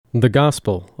The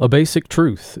Gospel, a Basic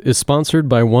Truth, is sponsored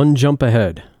by One Jump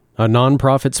Ahead, a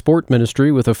nonprofit sport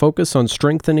ministry with a focus on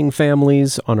strengthening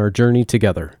families on our journey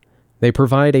together. They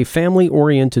provide a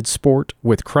family-oriented sport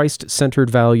with Christ-centered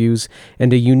values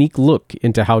and a unique look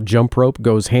into how jump rope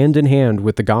goes hand in hand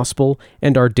with the gospel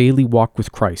and our daily walk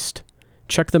with Christ.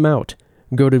 Check them out.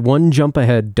 Go to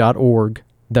onejumpahead.org.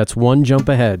 That's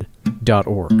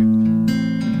onejumpahead.org.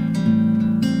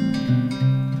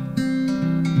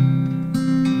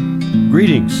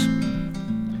 Greetings.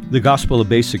 The Gospel of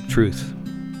Basic Truth.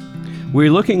 We're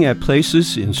looking at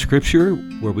places in Scripture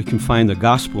where we can find the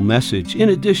gospel message in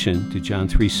addition to John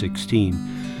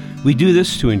 3:16. We do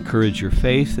this to encourage your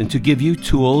faith and to give you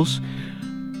tools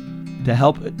to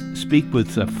help speak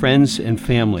with friends and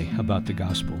family about the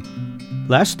gospel.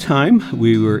 Last time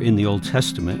we were in the Old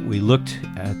Testament, we looked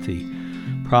at the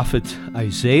prophet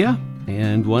Isaiah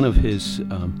and one of his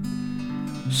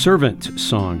servant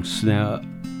songs. Now,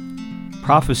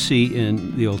 prophecy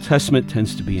in the Old Testament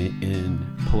tends to be in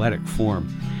poetic form.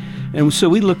 And so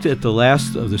we looked at the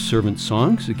last of the servant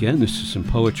songs. Again, this is some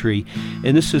poetry.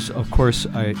 And this is, of course,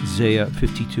 Isaiah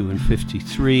 52 and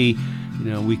 53.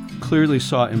 We clearly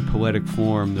saw in poetic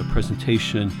form the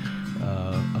presentation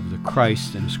of the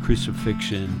Christ and his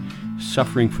crucifixion,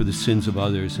 suffering for the sins of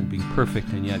others and being perfect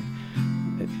and yet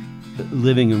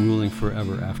living and ruling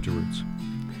forever afterwards.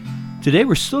 Today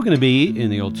we're still going to be in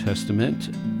the Old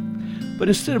Testament, but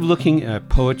instead of looking at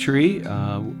poetry,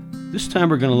 this time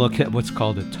we're going to look at what's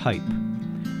called a type.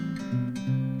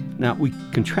 Now, we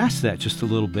contrast that just a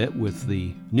little bit with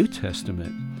the New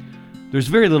Testament. There's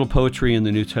very little poetry in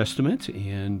the New Testament,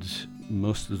 and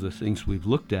most of the things we've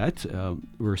looked at,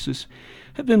 verses,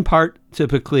 have been part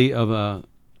typically of a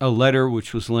letter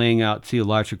which was laying out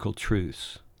theological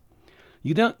truths.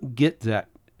 You don't get that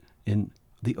in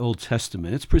the Old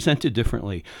Testament. It's presented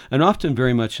differently, and often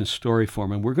very much in story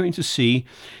form. And we're going to see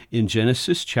in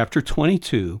Genesis chapter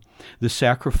 22 the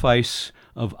sacrifice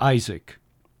of Isaac.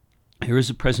 Here is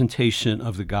a presentation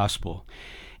of the gospel.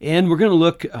 And we're going to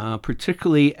look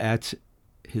particularly at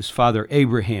his father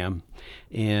Abraham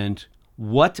and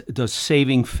what does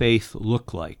saving faith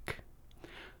look like.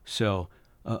 So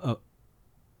a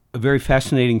very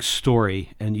fascinating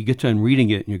story, and you get done reading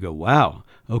it and you go, wow,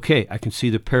 okay, I can see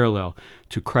the parallel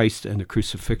to Christ and the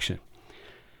crucifixion.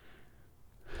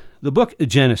 The book of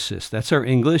Genesis, that's our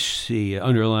English. The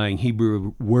underlying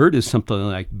Hebrew word is something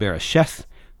like Bereshith,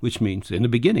 which means in the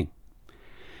beginning.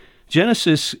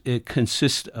 Genesis, it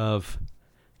consists of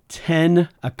 10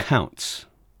 accounts.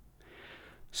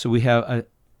 So we have,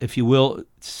 if you will,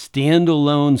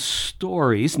 standalone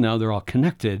stories. Now they're all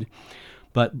connected,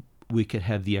 but we could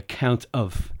have the account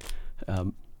of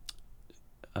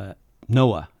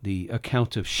Noah, the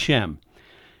account of Shem.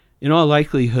 In all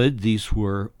likelihood, these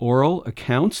were oral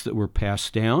accounts that were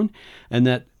passed down, and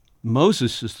that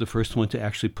Moses is the first one to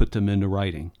actually put them into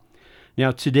writing.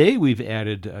 Now, today we've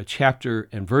added chapter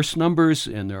and verse numbers,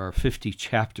 and there are 50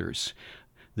 chapters.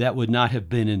 That would not have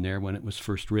been in there when it was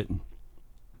first written.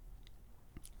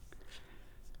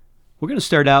 We're going to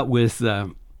start out with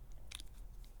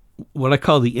what I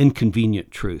call the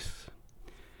inconvenient truth.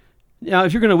 Now,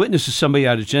 if you're going to witness to somebody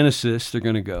out of Genesis, they're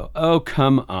going to go, oh,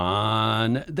 come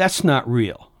on, that's not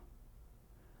real.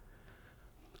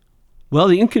 Well,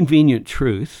 the inconvenient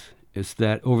truth is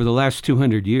that over the last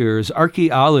 200 years,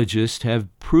 archaeologists are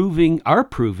proving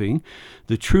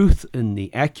the truth and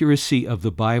the accuracy of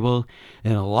the Bible,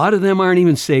 and a lot of them aren't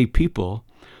even saved people,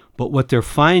 but what they're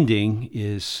finding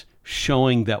is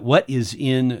showing that what is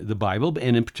in the Bible,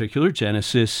 and in particular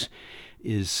Genesis,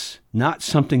 is not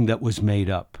something that was made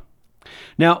up.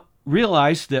 Now,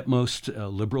 realize that most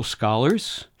liberal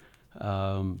scholars,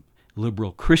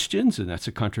 liberal Christians, and that's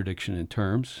a contradiction in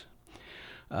terms,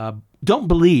 don't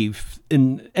believe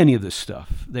in any of this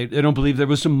stuff. They don't believe there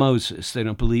was a Moses. They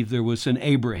don't believe there was an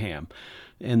Abraham,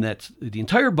 and that the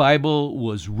entire Bible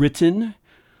was written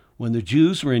when the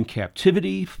Jews were in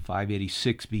captivity,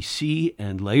 586 BC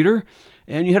and later,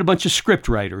 and you had a bunch of script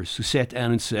writers who sat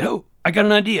down and said, oh, I got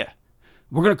an idea.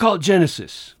 We're going to call it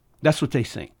Genesis. That's what they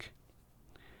think.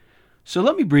 So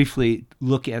let me briefly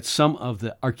look at some of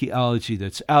the archaeology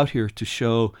that's out here to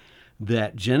show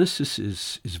that Genesis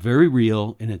is very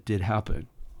real and it did happen.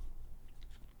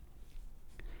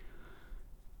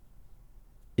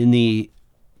 In the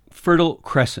Fertile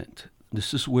Crescent,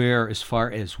 this is where, as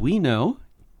far as we know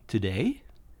today,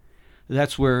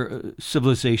 that's where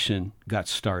civilization got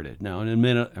started. Now, in a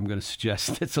minute, I'm going to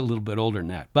suggest it's a little bit older than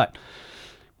that,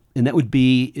 and that would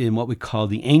be in what we call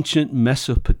the ancient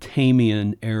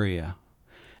Mesopotamian area.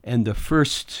 And the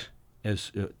first,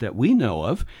 that we know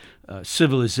of,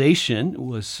 civilization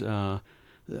was the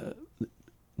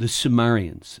the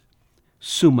Sumerians,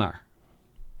 Sumar.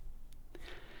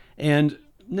 And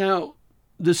now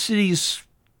the cities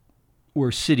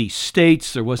were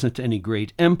city-states. There wasn't any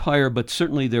great empire, but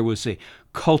certainly there was a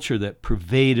culture that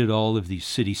pervaded all of these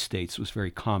city-states. It was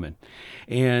very common.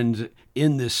 And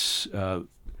in this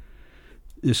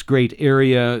this great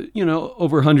area,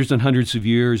 over hundreds and hundreds of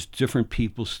years, different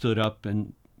people stood up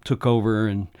and took over,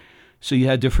 and so you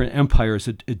had different empires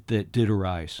that did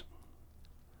arise.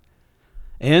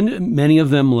 And many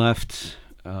of them left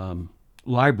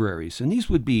libraries, and these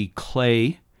would be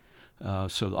clay.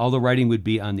 So all the writing would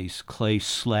be on these clay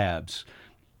slabs.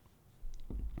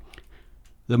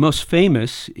 The most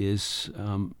famous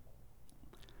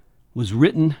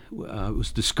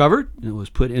was discovered and was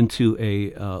put into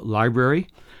a library,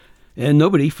 and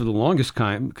nobody for the longest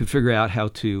time could figure out how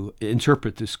to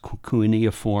interpret this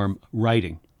cuneiform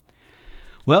writing.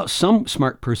 Well, some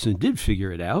smart person did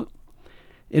figure it out,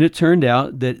 and it turned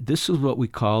out that this is what we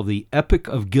call the Epic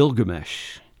of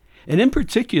Gilgamesh, and in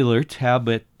particular,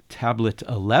 Tablet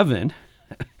 11,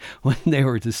 when they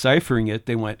were deciphering it,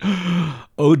 they went,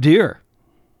 oh dear,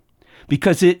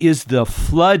 because it is the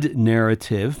flood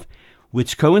narrative,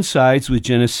 which coincides with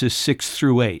Genesis 6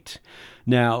 through 8.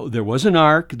 Now, there was an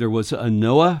ark, there was a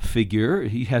Noah figure.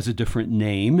 He has a different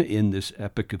name in this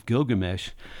Epic of Gilgamesh.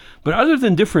 But other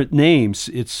than different names,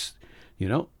 it's,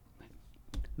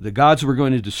 the gods were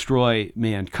going to destroy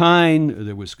mankind.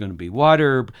 There was going to be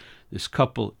water. This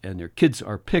couple and their kids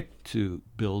are picked to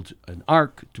build an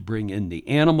ark to bring in the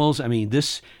animals. I mean,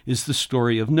 this is the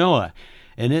story of Noah.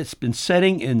 And it's been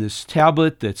setting in this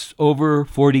tablet that's over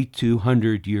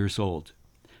 4,200 years old.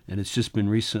 And it's just been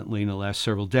recently in the last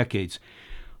several decades.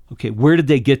 Okay, where did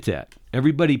they get that?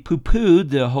 Everybody poo-pooed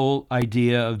the whole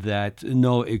idea of that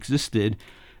Noah existed,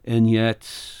 and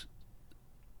yet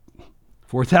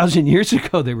 4,000 years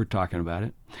ago they were talking about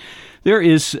it. There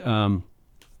is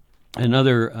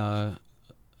another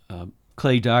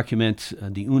clay document,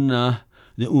 the Ummah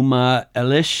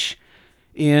Elish,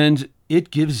 and it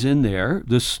gives in there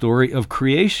the story of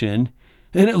creation,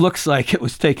 and it looks like it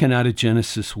was taken out of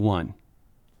Genesis 1.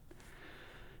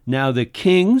 Now the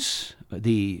kings,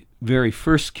 the very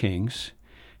first kings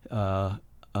in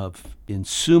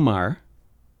Sumar,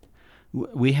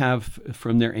 we have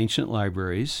from their ancient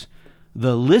libraries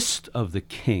the list of the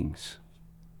kings.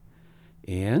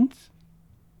 And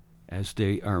as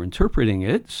they are interpreting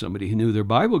it, somebody who knew their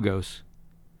Bible goes,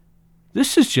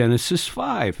 this is Genesis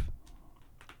 5.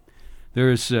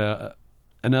 There's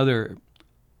another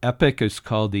epic. It's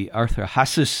called the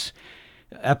Arthur-Hassis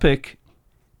epic,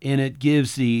 and it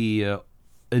gives the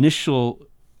initial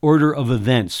order of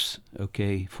events,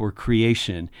 for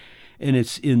creation. And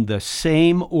it's in the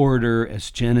same order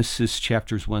as Genesis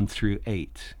chapters 1 through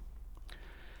 8.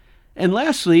 And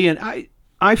lastly, and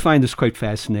I find this quite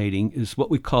fascinating, is what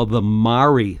we call the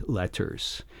Mari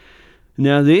letters.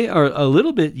 Now, they are a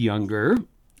little bit younger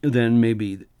than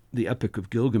maybe the Epic of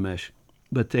Gilgamesh,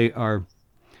 but they are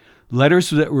letters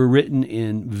that were written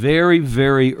in very,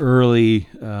 very early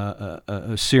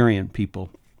Assyrian people.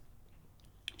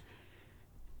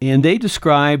 And they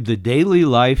describe the daily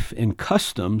life and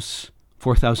customs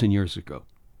 4,000 years ago.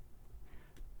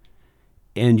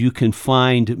 And you can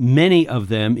find many of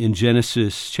them in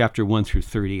Genesis chapter 1 through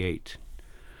 38.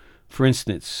 For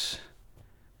instance,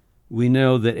 we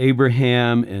know that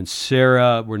Abraham and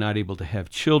Sarah were not able to have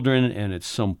children, and at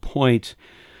some point,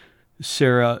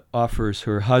 Sarah offers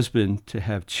her husband to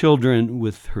have children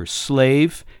with her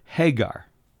slave, Hagar.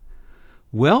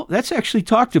 Well, that's actually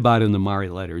talked about in the Mari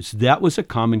letters. That was a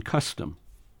common custom.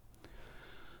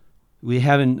 We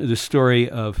have in the story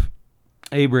of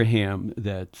Abraham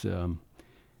that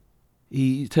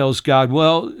he tells God,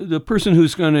 well, the person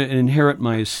who's going to inherit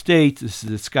my estate is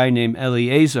this guy named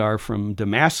Eleazar from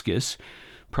Damascus,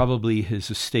 probably his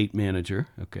estate manager,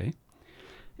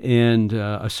 and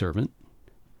a servant.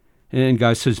 And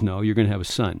God says, no, you're going to have a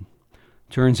son.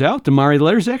 Turns out the Mari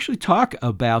letters actually talk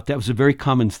about that was a very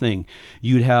common thing.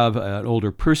 You'd have an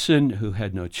older person who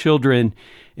had no children,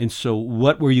 and so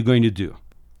what were you going to do?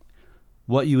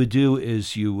 What you would do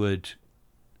is you would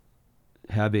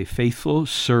have a faithful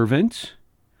servant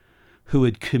who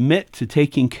would commit to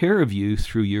taking care of you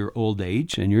through your old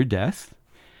age and your death,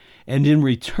 and in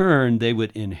return, they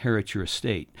would inherit your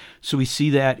estate. So we see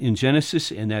that in Genesis,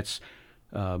 and that's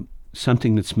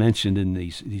something that's mentioned in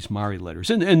these Mari letters.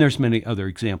 And there's many other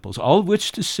examples, all of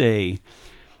which to say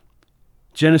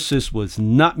Genesis was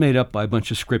not made up by a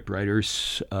bunch of script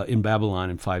writers in Babylon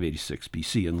in 586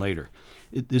 BC and later.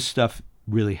 This stuff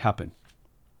really happened.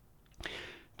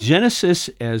 Genesis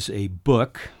as a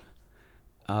book,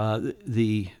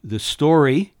 the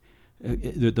story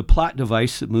The plot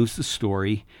device that moves the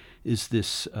story is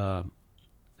this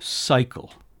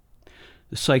cycle.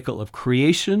 The cycle of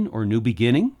creation or new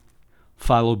beginning,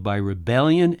 followed by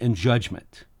rebellion and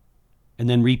judgment, and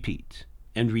then repeat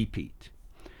and repeat.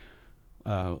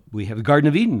 We have the Garden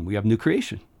of Eden. We have new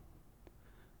creation.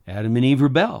 Adam and Eve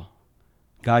rebel.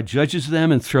 God judges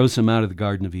them and throws them out of the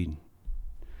Garden of Eden.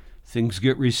 Things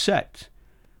get reset.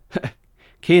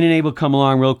 Cain and Abel come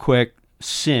along real quick,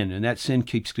 sin, and that sin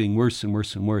keeps getting worse and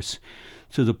worse and worse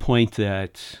to the point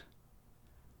that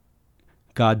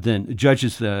God then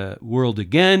judges the world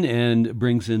again and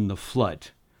brings in the flood.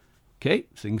 Okay,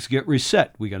 things get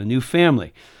reset. We got a new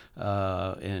family,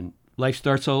 and life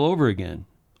starts all over again,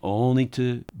 only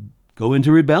to go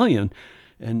into rebellion.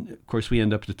 And, of course, we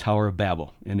end up at the Tower of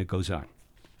Babel, and it goes on.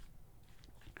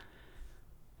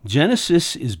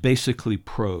 Genesis is basically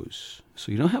prose,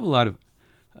 so you don't have a lot of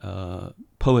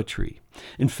poetry.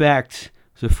 In fact,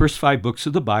 the first 5 books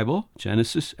of the Bible,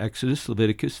 Genesis, Exodus,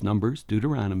 Leviticus, Numbers,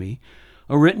 Deuteronomy,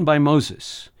 are written by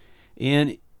Moses.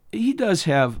 And he does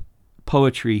have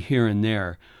poetry here and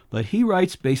there, but he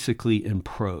writes basically in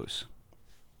prose.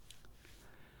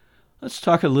 Let's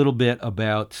talk a little bit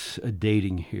about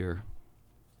dating here.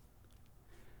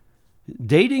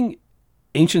 Dating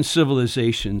ancient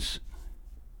civilizations,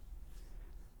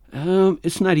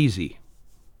 it's not easy.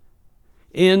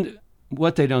 And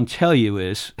what they don't tell you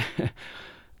is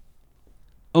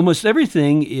almost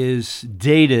everything is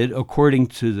dated according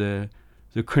to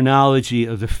the chronology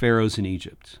of the pharaohs in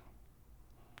Egypt.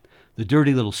 The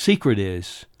dirty little secret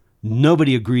is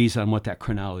nobody agrees on what that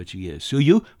chronology is. So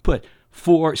you put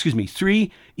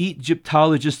 3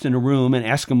 Egyptologists in a room and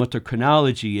ask them what their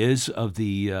chronology is of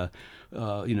the,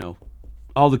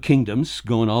 all the kingdoms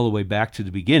going all the way back to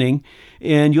the beginning,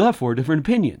 and you'll have 4 different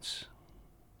opinions.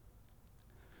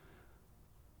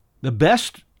 The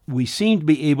best we seem to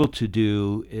be able to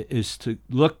do is to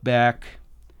look back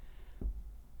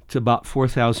to about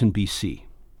 4000 BC.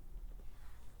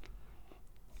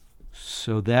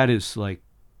 So that is like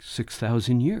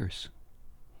 6,000 years.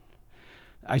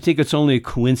 I think it's only a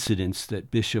coincidence that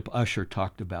Bishop Ussher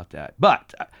talked about that.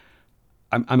 But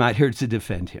I'm not here to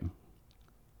defend him.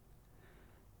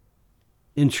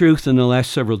 In truth, in the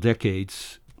last several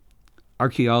decades,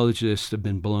 archaeologists have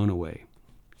been blown away.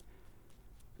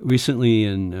 Recently,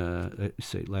 in,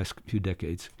 last few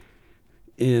decades,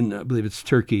 in, I believe it's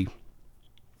Turkey,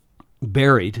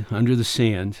 buried under the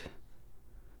sand,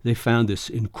 they found this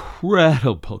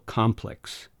incredible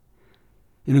complex.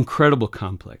 An incredible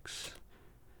complex.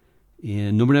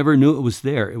 And nobody ever knew it was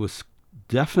there. It was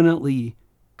definitely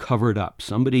covered up.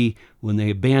 Somebody, when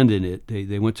they abandoned it,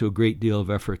 they went to a great deal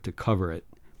of effort to cover it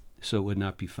so it would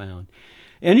not be found.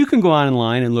 And you can go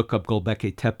online and look up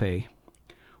Göbekli Tepe.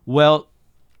 Well,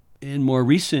 in more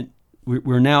recent,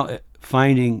 we're now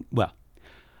finding, well,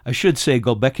 I should say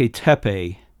Göbekli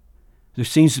Tepe, there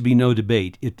seems to be no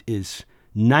debate. It is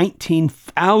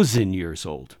 19,000 years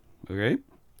old, okay?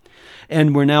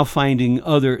 And we're now finding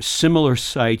other similar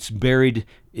sites buried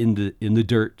in the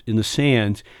dirt, in the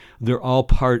sand. They're all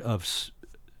part of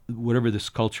whatever this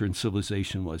culture and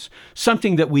civilization was.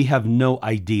 Something that we have no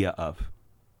idea of.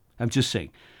 I'm just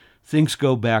saying, things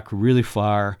go back really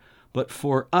far, but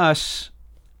for us,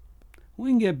 we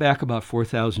can get back about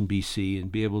 4000 BC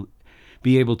and be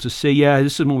able to say, yeah,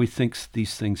 this is when we think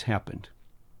these things happened.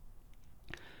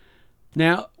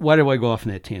 Now, why do I go off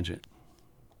on that tangent?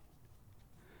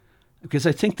 Because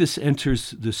I think this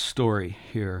enters the story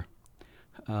here.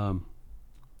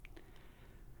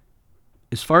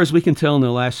 As far as we can tell in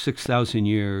the last 6,000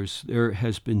 years, there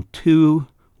has been 2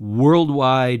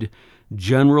 worldwide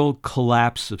general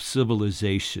collapse of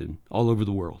civilization all over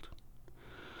the world.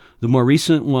 The more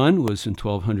recent one was in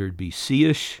 1200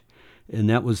 BC-ish, and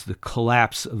that was the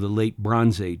collapse of the late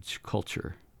Bronze Age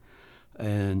culture.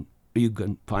 And you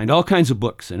can find all kinds of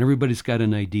books, and everybody's got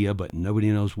an idea, but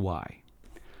nobody knows why.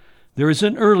 There is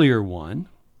an earlier one,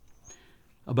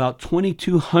 about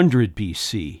 2200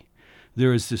 BC.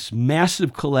 There is this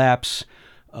massive collapse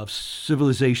of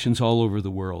civilizations all over the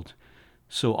world.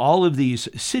 So all of these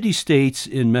city-states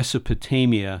in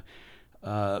Mesopotamia,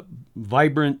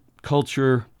 vibrant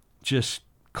culture, just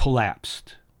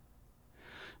collapsed.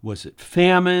 Was it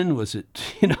famine? Was it,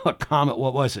 a comet?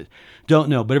 What was it? Don't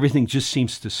know, but everything just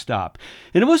seems to stop.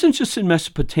 And it wasn't just in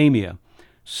Mesopotamia.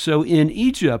 So in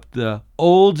Egypt, the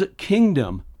Old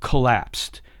Kingdom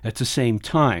collapsed at the same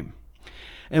time.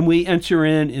 And we enter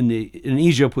in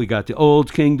Egypt, we got the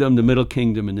Old Kingdom, the Middle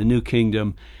Kingdom, and the New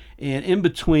Kingdom. And in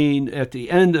between, at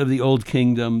the end of the Old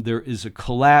Kingdom, there is a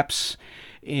collapse,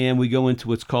 and we go into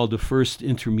what's called the First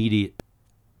Intermediate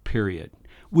Period,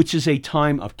 which is a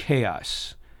time of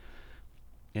chaos.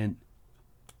 And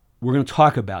we're going to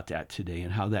talk about that today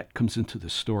and how that comes into the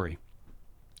story.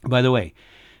 By the way,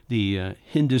 the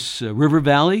Indus River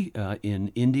Valley in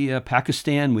India,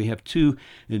 Pakistan, we have two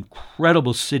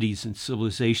incredible cities and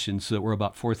civilizations that were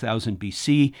about 4,000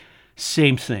 BC.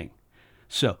 Same thing.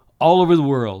 So all over the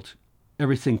world,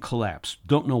 everything collapsed.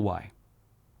 Don't know why.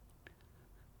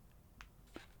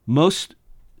 Most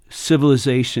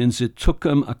civilizations, it took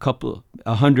them a couple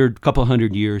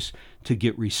hundred years to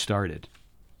get restarted.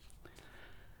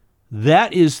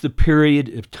 That is the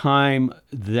period of time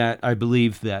that I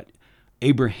believe that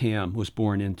Abraham was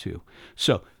born into.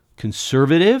 So,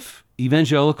 conservative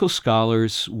evangelical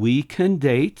scholars, we can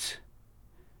date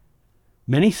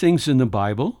many things in the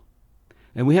Bible,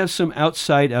 and we have some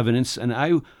outside evidence, and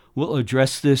I will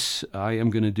address this. I am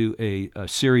going to do a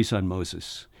series on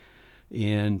Moses.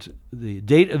 And the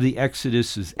date of the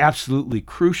Exodus is absolutely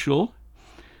crucial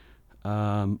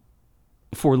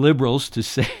for liberals to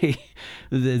say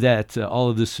that all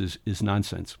of this is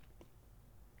nonsense.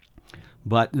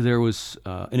 But there was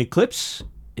an eclipse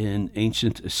in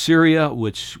ancient Assyria,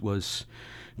 which was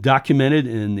documented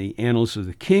in the Annals of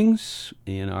the Kings,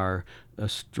 and our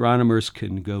astronomers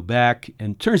can go back.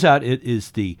 And it turns out it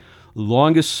is the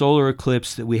longest solar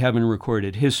eclipse that we have in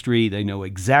recorded history. They know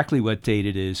exactly what date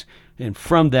it is. And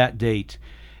from that date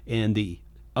and the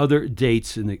other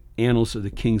dates in the Annals of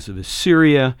the Kings of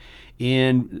Assyria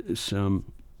and some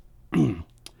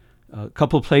a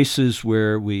couple places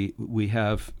where we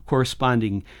have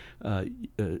corresponding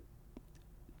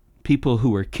people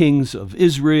who are kings of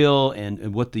Israel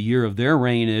and what the year of their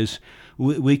reign is,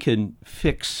 we can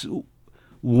fix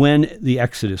when the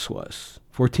Exodus was.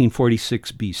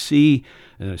 1446 BC,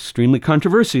 extremely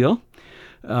controversial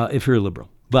if you're a liberal.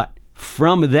 But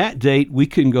from that date, we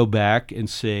can go back and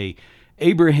say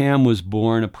Abraham was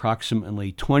born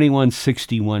approximately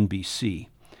 2161 BC.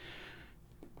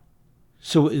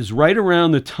 So it is right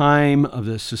around the time of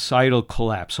the societal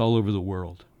collapse all over the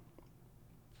world.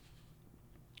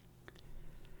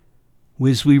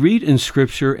 As we read in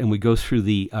Scripture and we go through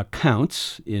the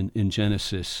accounts in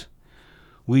Genesis,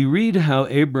 we read how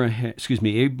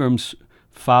Abram's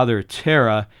father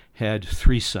Terah had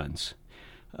 3 sons,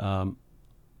 and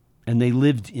they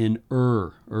lived in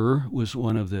Ur. Ur was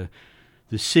one of the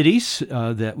cities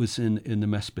that was in the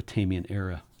Mesopotamian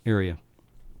area.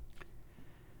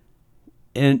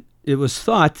 And it was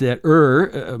thought that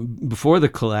Ur, before the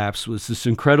collapse, was this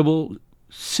incredible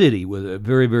city with a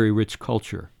very, very rich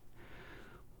culture.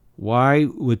 Why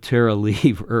would Terah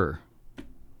leave Ur?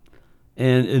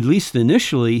 And at least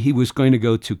initially, he was going to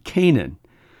go to Canaan.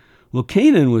 Well,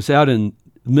 Canaan was out in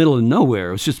the middle of nowhere.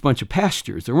 It was just a bunch of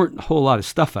pastures. There weren't a whole lot of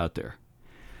stuff out there.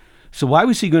 So why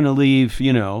was he going to leave,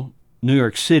 New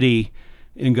York City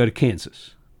and go to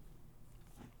Kansas?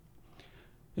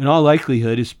 In all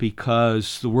likelihood, it's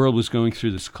because the world was going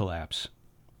through this collapse.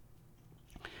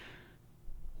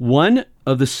 One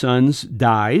of the sons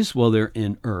dies while they're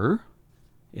in Ur,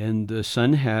 and the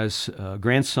son has a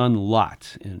grandson,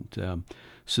 Lot. And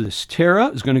so this Terah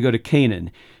is going to go to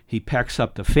Canaan. He packs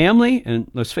up the family, and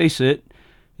let's face it,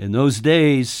 in those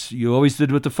days, you always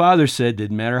did what the father said.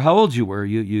 Didn't matter how old you were.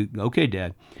 You okay,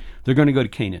 Dad. They're going to go to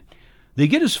Canaan. They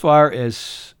get as far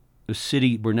as the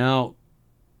city. We're now,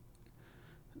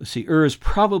 let's see, Ur is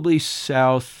probably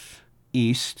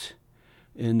southeast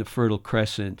in the Fertile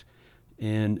Crescent,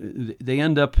 and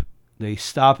they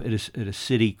stop at a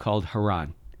city called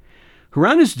Haran.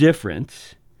 Haran is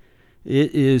different.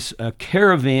 It is a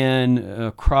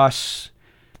caravan crossing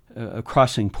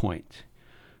point.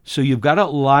 So you've got a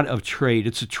lot of trade.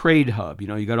 It's a trade hub.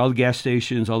 You got all the gas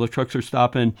stations, all the trucks are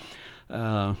stopping,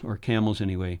 or camels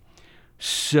anyway.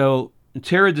 So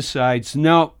Terah decides,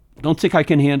 no, don't think I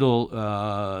can handle,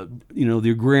 the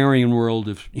agrarian world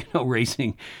of,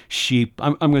 raising sheep.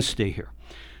 I'm going to stay here.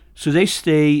 So they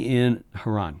stay in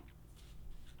Haran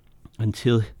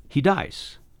until he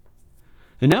dies.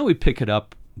 And now we pick it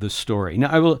up, the story. Now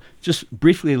I will just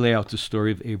briefly lay out the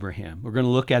story of Abraham. We're going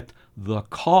to look at the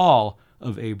call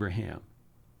of Abraham.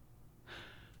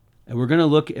 And we're going to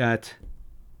look at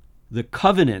the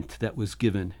covenant that was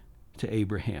given to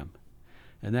Abraham.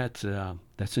 And that's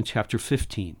in chapter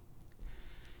 15.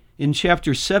 In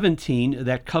chapter 17,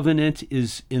 that covenant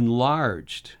is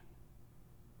enlarged.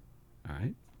 All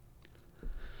right.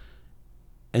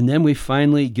 And then we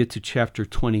finally get to chapter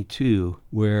 22,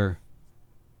 where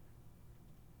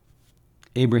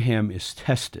Abraham is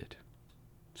tested.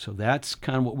 So that's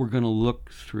kind of what we're going to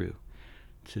look through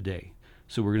today.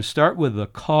 So we're going to start with the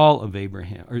call of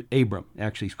Abraham, or Abram.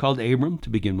 Actually, he's called Abram to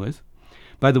begin with.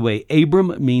 By the way,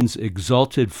 Abram means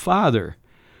exalted father,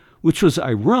 which was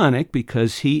ironic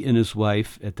because he and his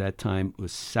wife at that time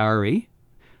was Sarai,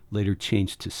 later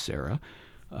changed to Sarah.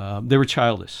 They were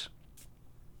childless.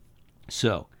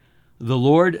 So the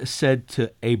Lord said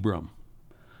to Abram,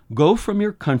 "Go from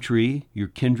your country, your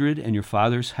kindred, and your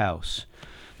father's house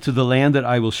to the land that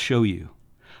I will show you.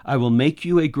 I will make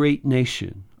you a great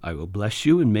nation. I will bless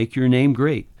you and make your name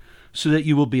great, so that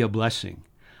you will be a blessing.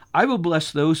 I will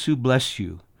bless those who bless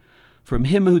you. From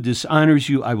him who dishonors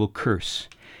you, I will curse.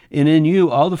 And in you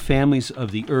all the families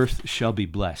of the earth shall be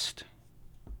blessed."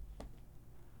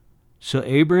 So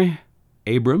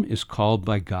Abram is called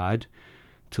by God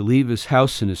to leave his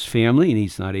house and his family, and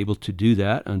he's not able to do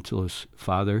that until his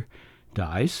father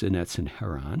dies, and that's in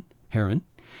Haran.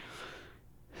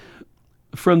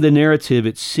 From the narrative,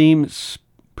 it seems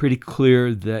pretty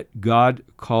clear that God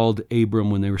called Abram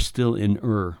when they were still in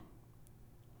Ur.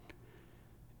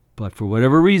 But for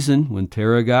whatever reason, when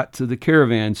Terah got to the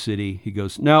caravan city, he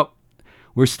goes, "No,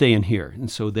 we're staying here."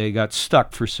 And so they got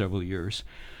stuck for several years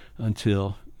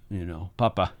until,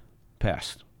 Papa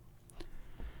passed.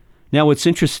 Now, what's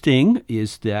interesting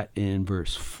is that in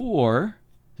verse 4,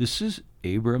 this is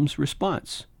Abram's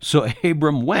response. So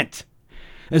Abram went,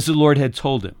 as the Lord had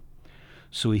told him.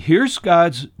 So he hears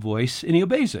God's voice and he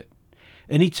obeys it.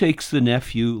 And he takes the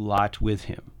nephew Lot with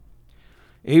him.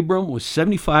 Abram was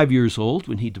 75 years old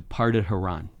when he departed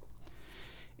Haran.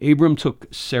 Abram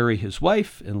took Sarai his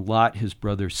wife and Lot his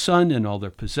brother's son and all their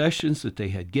possessions that they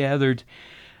had gathered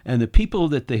and the people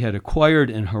that they had acquired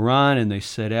in Haran, and they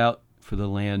set out for the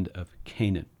land of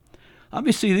Canaan.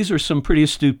 Obviously, these are some pretty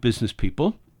astute business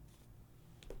people.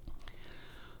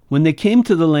 When they came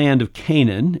to the land of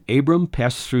Canaan, Abram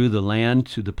passed through the land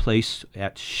to the place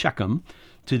at Shechem,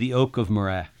 to the oak of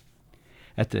Moreh.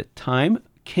 At that time,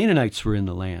 Canaanites were in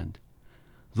the land.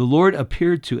 The Lord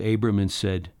appeared to Abram and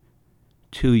said,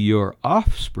 "To your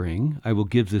offspring I will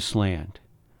give this land."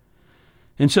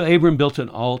 And so Abram built an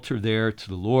altar there to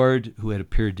the Lord who had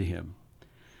appeared to him.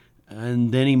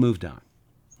 And then he moved on.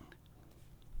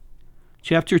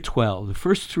 Chapter 12, the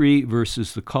first 3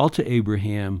 verses, the call to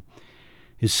Abraham,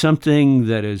 is something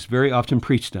that is very often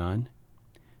preached on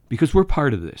because we're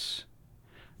part of this.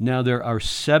 Now, there are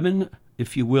 7,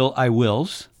 if you will, I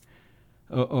wills,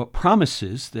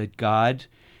 promises that God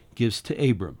gives to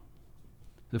Abram.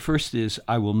 The first is,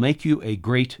 "I will make you a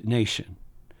great nation."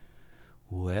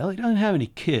 Well, he doesn't have any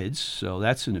kids, so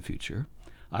that's in the future.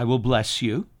 "I will bless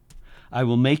you. I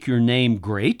will make your name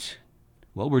great."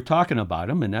 Well, we're talking about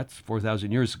him, and that's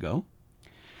 4,000 years ago.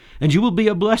 "And you will be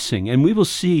a blessing." And we will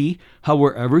see how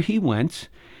wherever he went,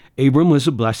 Abram was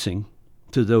a blessing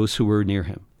to those who were near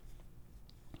him.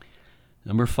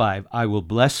 Number 5, "I will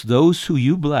bless those who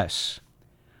you bless.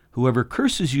 Whoever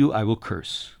curses you, I will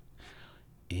curse."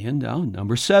 And now,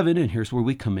 number 7, and here's where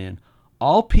we come in.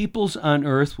 "All peoples on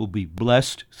earth will be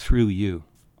blessed through you."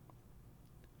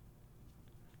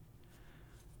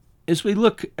 As we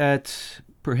look at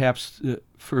perhaps the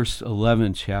first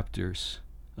 11 chapters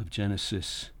of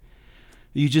Genesis,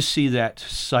 you just see that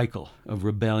cycle of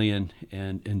rebellion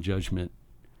and judgment.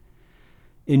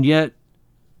 And yet,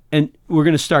 and we're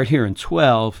going to start here in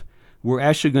 12, we're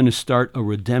actually going to start a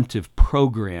redemptive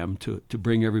program to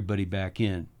bring everybody back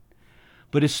in.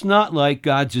 But it's not like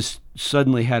God just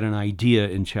suddenly had an idea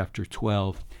in chapter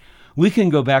 12. We can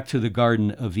go back to the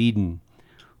Garden of Eden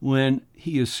when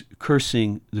he is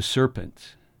cursing the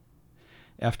serpent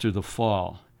after the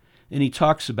fall. And he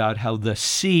talks about how the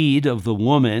seed of the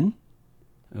woman,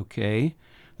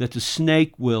 that the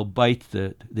snake will bite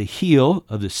the heel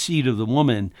of the seed of the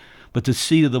woman, but the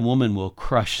seed of the woman will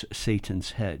crush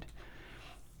Satan's head.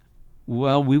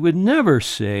 Well, we would never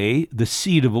say the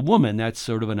seed of a woman. That's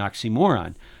sort of an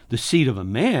oxymoron. The seed of a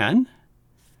man,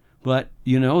 but,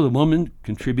 the woman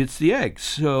contributes the egg.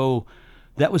 So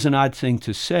that was an odd thing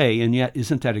to say, and yet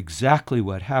isn't that exactly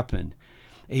what happened?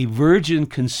 A virgin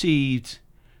conceived,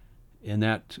 and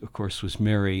that, of course, was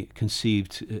Mary,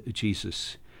 conceived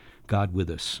Jesus, God with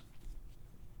us.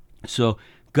 So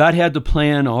God had the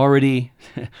plan already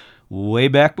way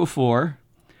back before,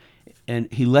 and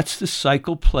he lets the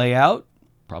cycle play out,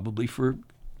 probably for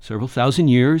several thousand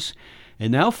years.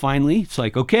 And now finally, it's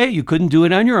like, okay, you couldn't do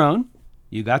it on your own.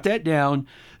 You got that down.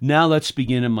 Now let's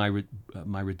begin in my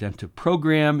redemptive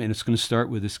program, and it's going to start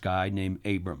with this guy named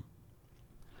Abram.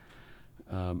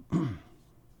 I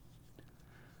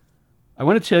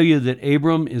want to tell you that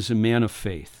Abram is a man of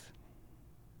faith.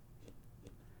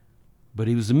 But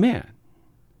he was a man.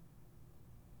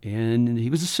 And he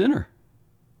was a sinner.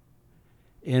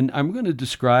 And I'm going to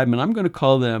describe, and I'm going to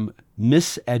call them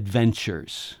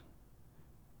misadventures.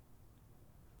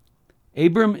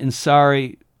 Abram and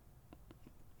Sarai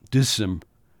did some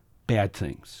bad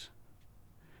things.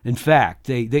 In fact,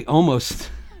 they almost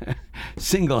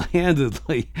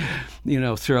single-handedly,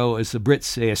 throw, as the Brits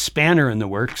say, a spanner in the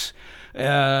works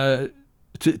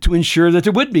to ensure that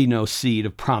there would be no seed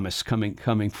of promise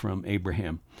coming from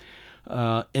Abraham.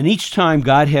 And each time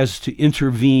God has to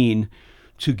intervene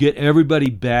to get everybody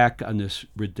back on this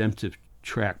redemptive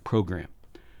track program.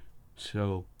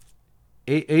 So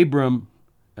Abram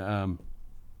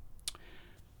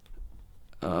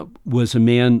was a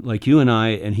man like you and I,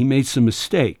 and he made some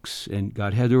mistakes, and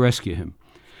God had to rescue him.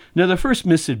 Now, the first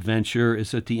misadventure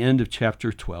is at the end of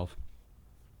chapter 12.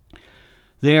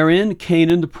 They are in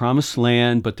Canaan, the promised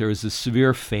land, but there is a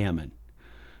severe famine.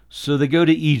 So they go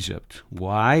to Egypt.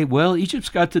 Why? Well, Egypt's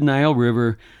got the Nile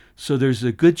River, so there's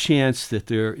a good chance that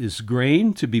there is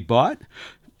grain to be bought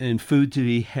and food to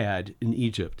be had in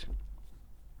Egypt.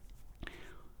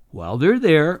 While they're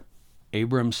there,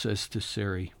 Abram says to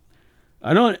Sarai,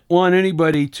 I don't want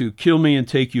anybody to kill me and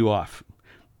take you off.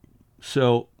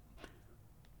 So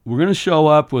we're going to show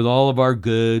up with all of our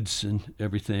goods and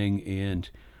everything, and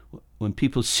when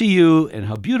people see you and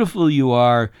how beautiful you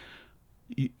are,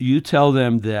 you tell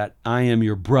them that I am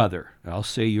your brother. I'll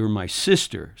say you're my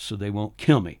sister, so they won't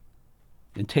kill me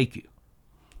and take you.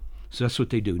 So that's what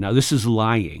they do. Now, this is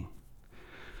lying.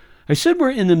 I said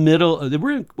we're in the middle,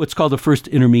 we're in what's called the first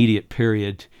intermediate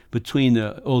period between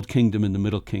the Old Kingdom and the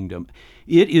Middle Kingdom.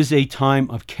 It is a time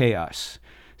of chaos.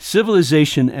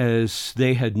 Civilization as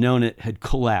they had known it had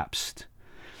collapsed.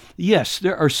 Yes,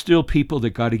 there are still people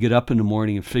that got to get up in the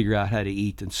morning and figure out how to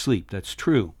eat and sleep. That's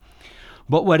true.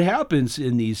 But what happens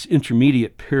in these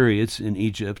intermediate periods in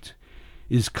Egypt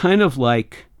is kind of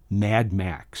like Mad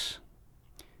Max.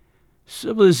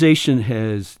 Civilization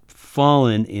has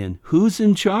fallen in who's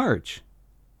in charge?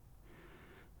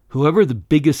 Whoever the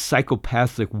biggest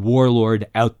psychopathic warlord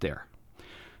out there.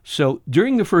 So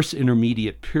during the first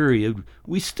intermediate period,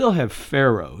 we still have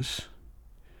pharaohs.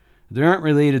 They aren't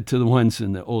related to the ones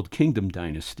in the Old Kingdom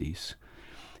dynasties.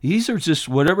 These are just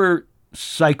whatever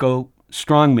psycho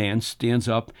strongman stands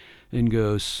up and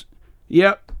goes,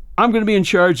 yep, I'm going to be in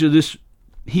charge of this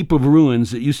heap of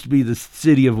ruins that used to be the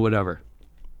city of whatever.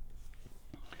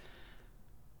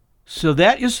 So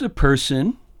that is the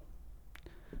person,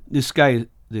 this guy,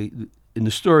 in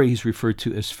the story he's referred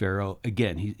to as Pharaoh.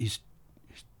 Again, he's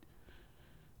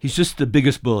just the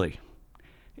biggest bully.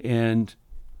 And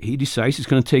he decides he's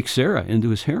going to take Sarai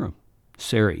into his harem.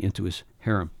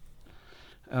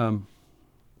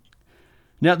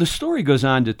 Now, the story goes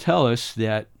on to tell us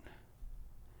that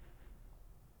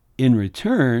in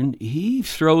return, he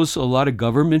throws a lot of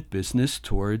government business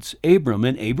towards Abram,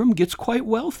 and Abram gets quite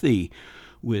wealthy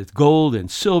with gold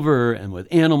and silver and with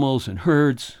animals and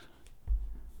herds.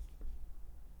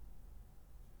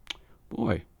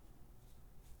 Boy,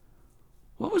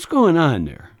 what was going on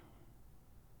there?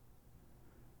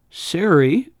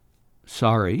 Sarai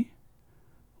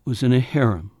was in a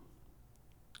harem.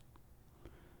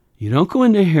 You don't go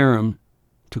into a harem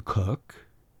to cook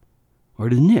or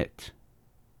to knit.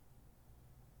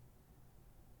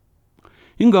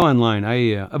 You can go online.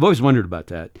 I've always wondered about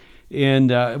that.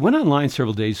 And I went online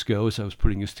several days ago as I was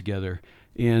putting this together.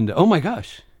 And oh my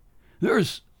gosh,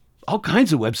 there's all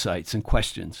kinds of websites and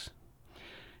questions.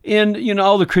 And,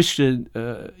 all the Christian,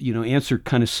 answer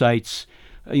kind of sites,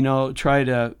 try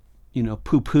to,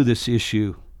 poo-poo this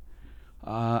issue.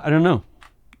 I don't know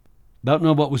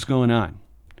what was going on.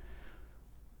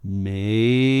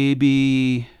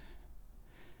 Maybe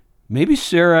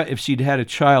Sarah, if she'd had a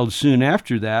child soon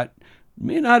after that,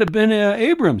 may not have been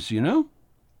Abram's,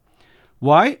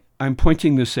 Why? I'm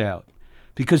pointing this out.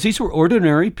 Because these were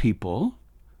ordinary people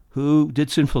who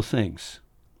did sinful things.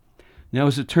 Now,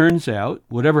 as it turns out,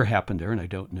 whatever happened there, and I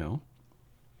don't know,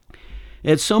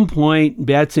 at some point,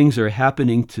 bad things are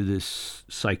happening to this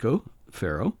psycho,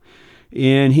 Pharaoh,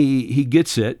 and he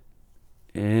gets it,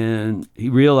 and he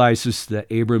realizes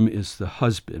that Abram is the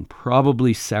husband.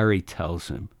 Probably Sarai tells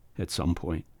him at some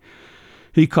point.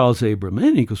 He calls Abram in,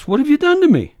 and he goes, what have you done to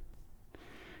me?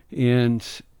 And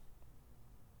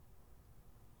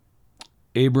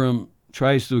Abram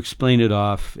tries to explain it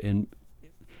off, and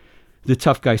the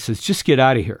tough guy says, just get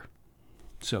out of here.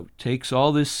 So takes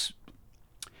all this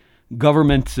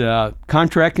government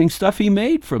contracting stuff he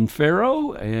made from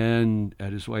Pharaoh and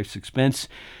at his wife's expense,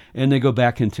 and they go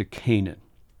back into Canaan.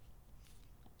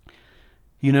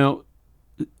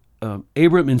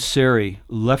 Abram and Sarai,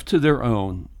 left to their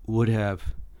own, would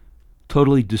have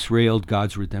totally derailed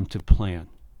God's redemptive plan.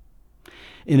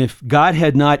 And if God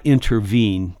had not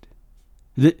intervened,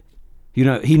 he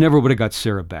never would have got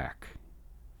Sarah back.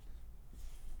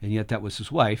 And yet that was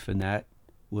his wife, and that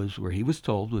was where he was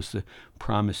told was the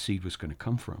promised seed was going to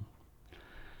come from.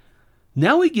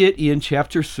 Now we get in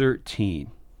chapter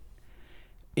 13.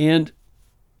 And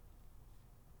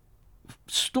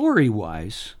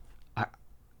story-wise,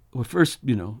 first,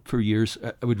 for years,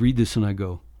 I would read this and I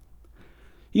go,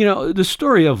 the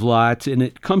story of Lot, and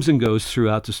it comes and goes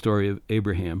throughout the story of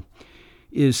Abraham,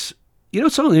 is,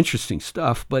 it's all interesting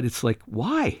stuff, but it's like,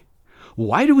 why?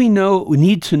 Why do we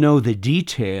need to know the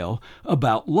detail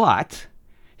about Lot?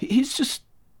 He's just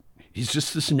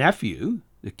this nephew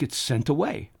that gets sent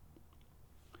away.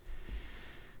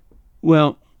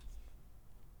 Well,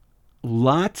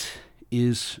 Lot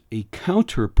is a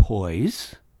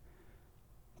counterpoise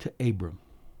to Abram.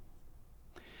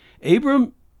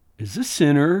 Abram is a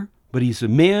sinner, but he's a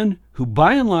man who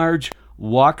by and large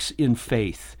walks in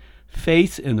faith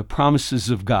in the promises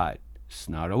of God. It's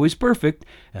not always perfect,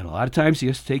 and a lot of times he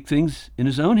has to take things in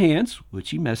his own hands, which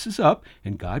he messes up,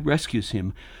 and God rescues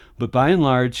him. But by and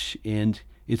large, and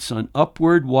it's an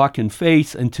upward walk in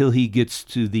faith until he gets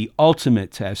to the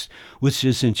ultimate test, which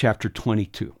is in chapter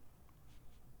 22.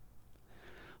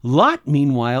 Lot,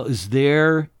 meanwhile, is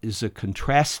a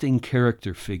contrasting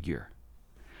character figure.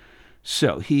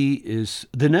 So he is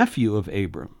the nephew of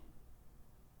Abram.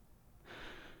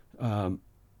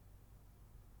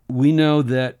 We know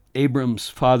that Abram's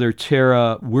father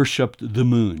Terah worshipped the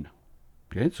moon.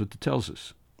 Okay, that's what it tells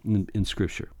us in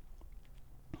Scripture.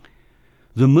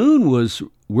 The moon was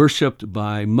worshipped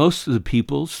by most of the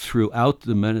peoples throughout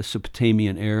the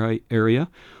Mesopotamian area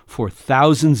for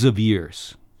thousands of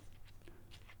years.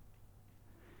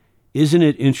 Isn't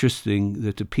it interesting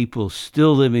that the people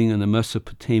still living in the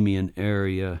Mesopotamian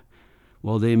area,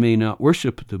 while they may not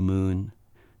worship the moon,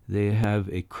 they have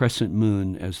a crescent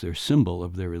moon as their symbol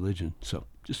of their religion? So,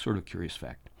 just sort of curious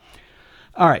fact.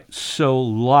 All right, so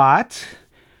Lot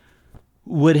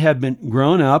would have been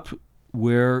grown up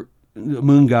where the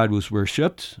moon god was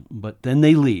worshipped, but then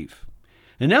they leave.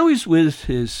 And now he's with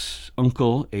his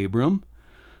uncle Abram,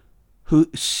 who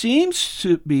seems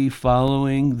to be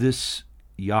following this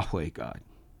Yahweh God.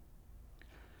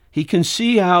 He can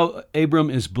see how Abram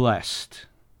is blessed,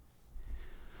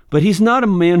 but he's not a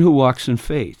man who walks in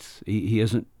faith. He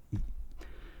hasn't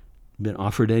been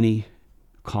offered any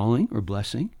calling or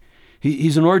blessing.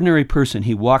 He's an ordinary person.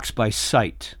 He walks by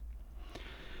sight.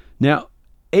 Now,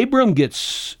 Abram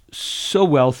gets so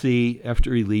wealthy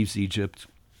after he leaves Egypt,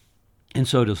 and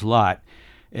so does Lot.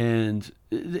 And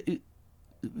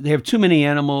they have too many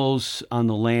animals on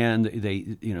the land.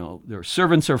 Their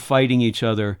servants are fighting each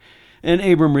other. And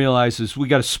Abram realizes we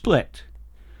got to split.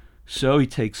 So he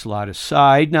takes Lot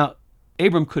aside. Now,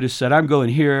 Abram could have said, I'm going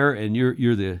here, and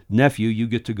you're the nephew, you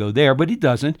get to go there. But he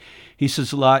doesn't. He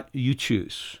says, Lot, you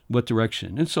choose what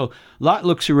direction. And so Lot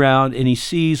looks around, and he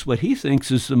sees what he thinks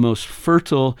is the most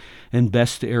fertile and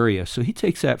best area. So he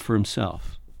takes that for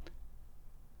himself.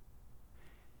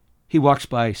 He walks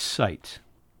by sight.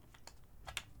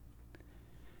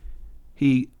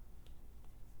 He's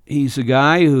a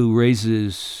guy who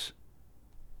raises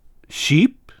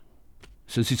sheep,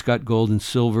 says he's got gold and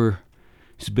silver.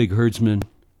 He's a big herdsman,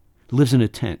 lives in a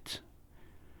tent.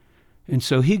 And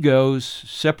so he goes,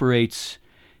 separates,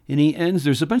 and he ends.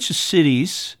 There's a bunch of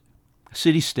city-states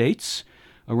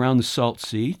around the Salt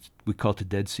Sea. We call it the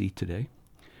Dead Sea today.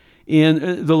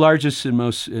 And the largest and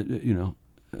most, the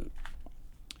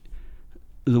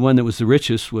one that was the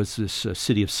richest was this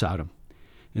city of Sodom.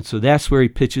 And so that's where he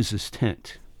pitches his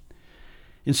tent.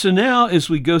 And so now, as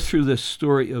we go through the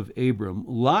story of Abram,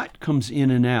 Lot comes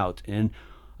in and out. And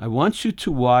I want you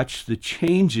to watch the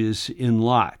changes in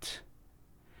Lot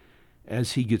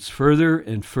as he gets further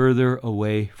and further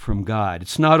away from God.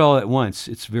 It's not all at once.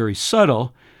 It's very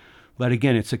subtle. But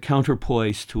again, it's a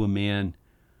counterpoise to a man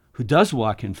who does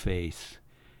walk in faith.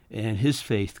 And his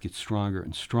faith gets stronger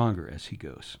and stronger as he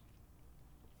goes.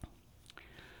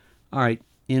 All right,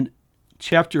 in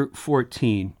chapter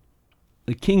 14,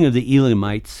 the king of the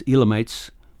Elamites,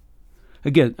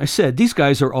 again, I said, these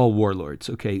guys are all warlords,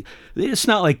 okay? It's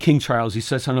not like King Charles. He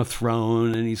sits on a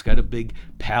throne and he's got a big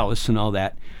palace and all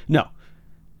that. No,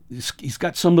 he's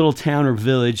got some little town or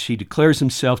village. He declares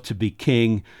himself to be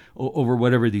king over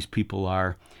whatever these people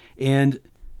are. And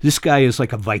this guy is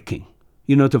like a Viking.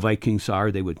 You know what the Vikings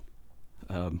are? They would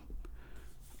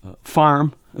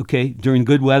farm, okay, during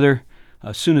good weather.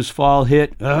 As soon as fall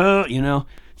hit,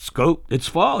 it's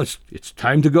fall. It's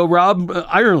time to go rob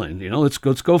Ireland. Let's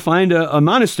go find a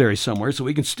monastery somewhere so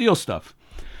we can steal stuff.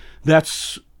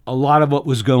 That's a lot of what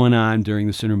was going on during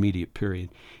this intermediate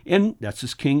period. And that's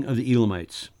this king of the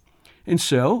Elamites. And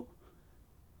so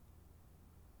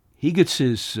he gets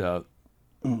his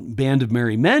band of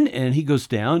merry men, and he goes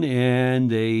down,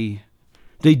 and they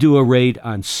do a raid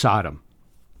on Sodom.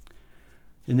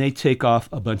 and they take off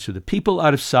a bunch of the people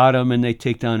out of Sodom, and they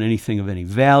take down anything of any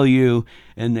value,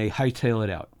 and they hightail it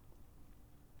out.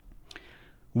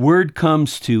 Word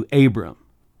comes to Abram.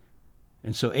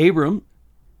 And so Abram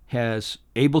has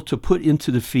able to put into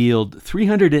the field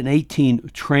 318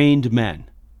 trained men.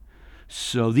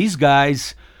 So these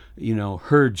guys,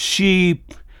 herd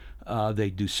sheep, they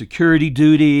do security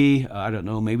duty. I don't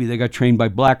know, maybe they got trained by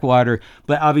Blackwater,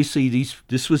 but obviously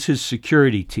this was his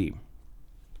security team.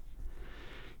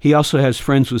 He also has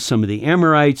friends with some of the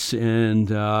Amorites, and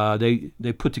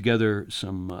they put together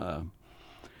some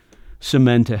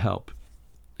men to help.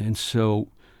 And so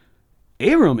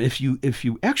Abram, if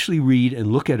you actually read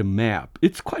and look at a map,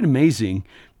 it's quite amazing.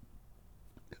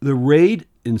 The raid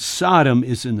in Sodom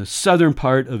is in the southern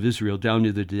part of Israel, down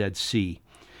near the Dead Sea.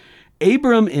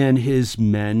 Abram and his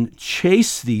men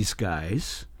chase these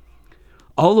guys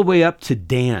all the way up to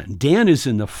Dan. Dan is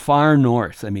in the far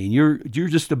north. I mean, you're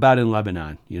just about in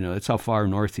Lebanon. That's how far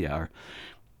north you are.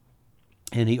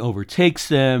 And he overtakes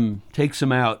them, takes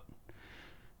them out,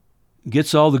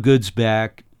 gets all the goods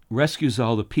back, rescues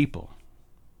all the people.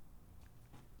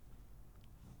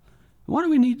 Why do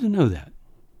we need to know that?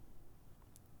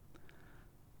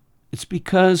 It's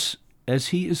because as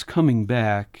he is coming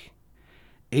back,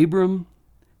 Abram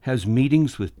has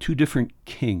meetings with two different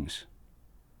kings.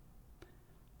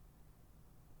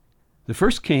 The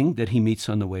first king that he meets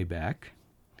on the way back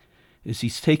is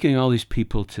he's taking all these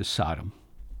people to Sodom.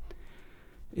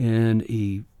 And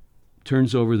he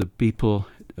turns over the people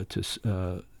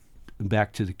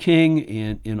back to the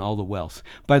king and all the wealth.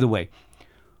 By the way,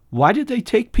 why did they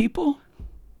take people?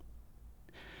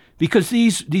 Because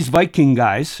these Viking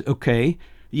guys, okay,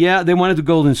 yeah, they wanted the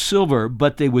gold and silver,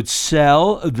 but they would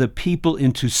sell the people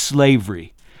into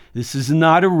slavery. This is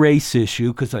not a race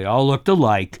issue because they all looked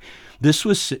alike.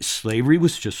 Slavery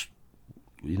was just,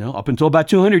 up until about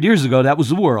 200 years ago, that was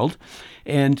the world.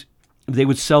 And they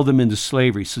would sell them into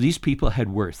slavery. So these people had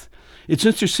worth. It's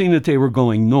interesting that they were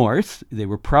going north. They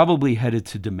were probably headed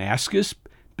to Damascus,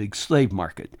 big slave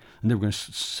market. And they were going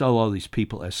to sell all these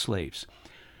people as slaves.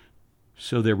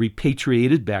 So they're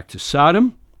repatriated back to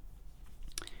Sodom.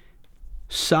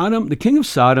 The king of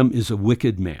Sodom is a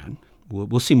wicked man.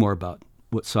 We'll see more about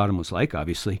what Sodom was like,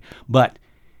 obviously. But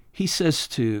he says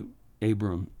to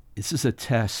Abram, this is a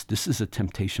test. This is a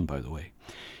temptation, by the way.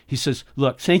 He says,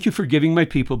 look, thank you for giving my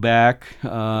people back,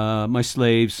 my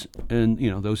slaves, and,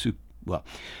 those who,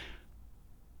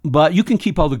 but you can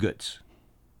keep all the goods.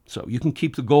 So you can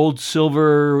keep the gold,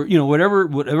 silver,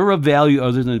 whatever of value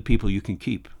other than the people you can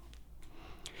keep.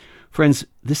 Friends,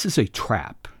 this is a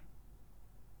trap.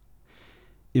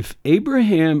 If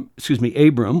Abram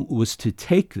was to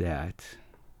take that,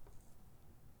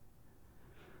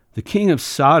 the king of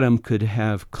Sodom could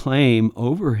have claim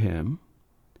over him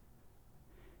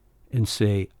and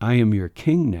say, I am your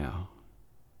king now.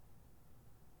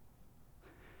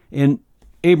 And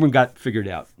Abram got figured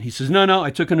out. He says, no,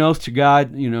 I took an oath to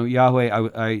God, Yahweh,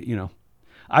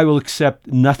 I will accept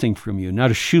nothing from you,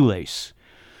 not a shoelace,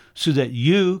 so that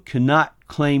you cannot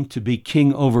claim to be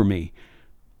king over me.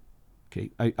 Okay,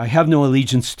 I have no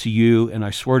allegiance to you, and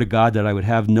I swore to God that I would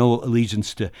have no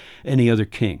allegiance to any other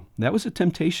king. That was a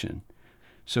temptation.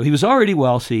 So he was already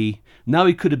wealthy. Now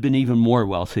he could have been even more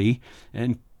wealthy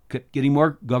and getting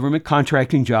more government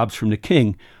contracting jobs from the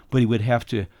king, but he would have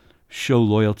to show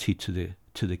loyalty to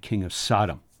the king of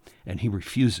Sodom, and he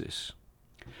refuses.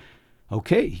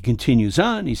 Okay, he continues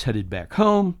on. He's headed back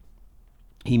home.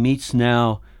 He meets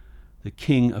now the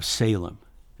king of Salem.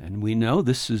 And we know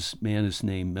this man is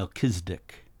named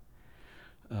Melchizedek.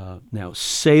 Now,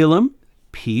 Salem,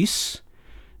 peace.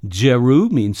 Jeru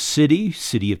means city,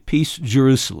 city of peace,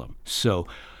 Jerusalem. So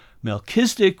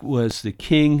Melchizedek was the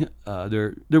king.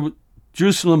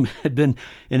 Jerusalem had been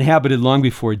inhabited long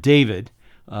before David.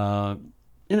 And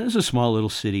it was a small little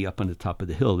city up on the top of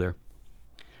the hill there.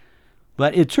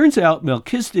 But it turns out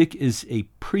Melchizedek is a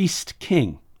priest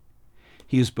king.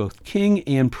 He is both king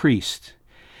and priest.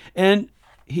 And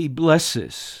he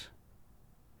blesses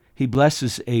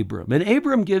Abram. And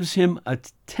Abram gives him a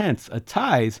tenth, a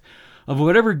tithe of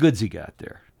whatever goods he got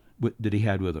there that he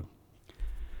had with him.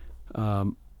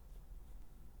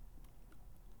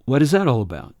 What is that all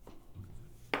about?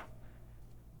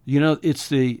 It's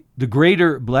the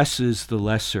greater blesses the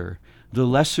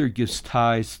lesser gives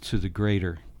tithes to the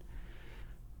greater.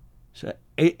 So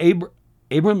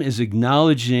Abram is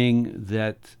acknowledging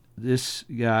that this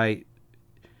guy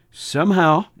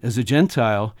somehow, as a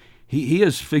Gentile, he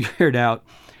has figured out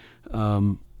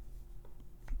the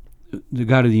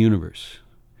God of the universe.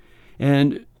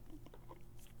 And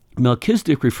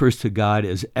Melchizedek refers to God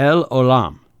as El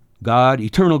Olam, God,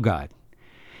 eternal God.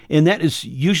 And that is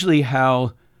usually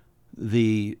how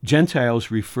the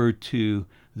Gentiles refer to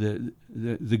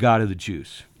the God of the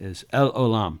Jews, as El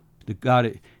Olam, the God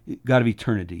of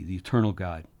eternity, the eternal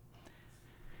God.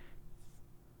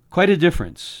 Quite a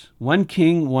difference. One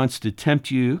king wants to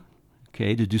tempt you,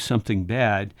 to do something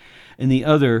bad, and the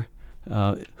other,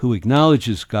 who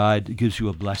acknowledges God, gives you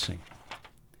a blessing.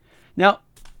 Now,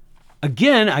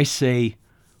 again, I say,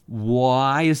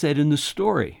 why is that in the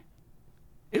story?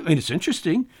 I mean, it's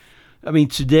interesting. I mean,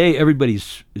 today everybody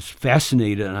is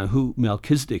fascinated on who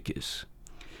Melchizedek is.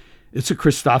 It's a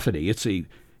Christophany.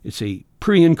 It's a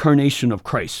pre-incarnation of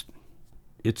Christ.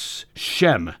 It's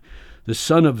Shem, the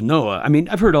son of Noah. I mean,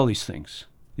 I've heard all these things.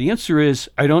 The answer is,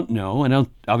 I don't know, and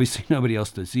obviously nobody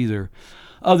else does either,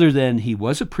 other than he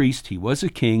was a priest, he was a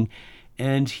king,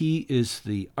 and he is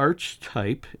the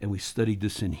archetype, and we studied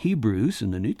this in Hebrews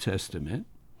in the New Testament,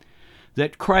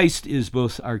 that Christ is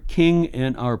both our king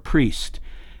and our priest,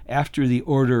 after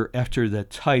the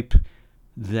type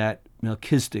that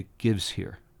Melchizedek gives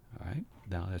here. All right,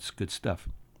 now that's good stuff.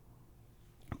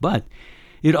 But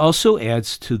it also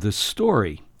adds to the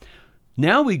story.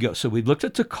 Now we go, so we've looked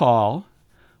at the call,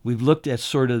 we've looked at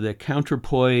sort of the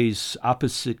counterpoise,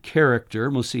 opposite character,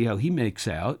 and we'll see how he makes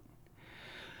out.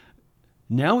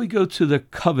 Now we go to the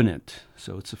covenant.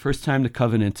 So it's the first time the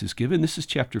covenant is given. This is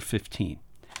chapter 15.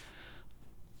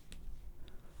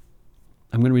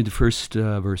 I'm going to read the first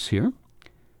verse here.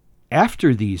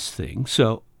 After these things,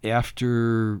 so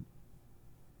after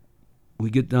we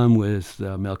get done with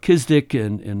Melchizedek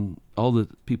and all the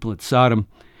people at Sodom,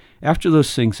 after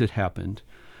those things had happened,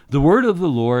 the word of the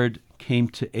Lord came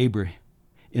to Abram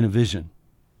in a vision.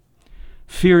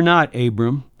 Fear not,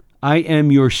 Abram, I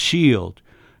am your shield.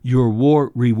 Your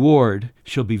reward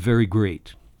shall be very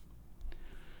great.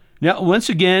 Now, once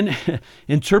again,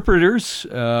 interpreters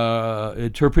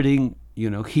interpreting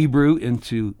Hebrew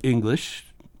into English,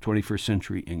 21st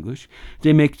century English,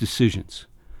 they make decisions.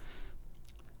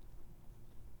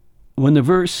 When the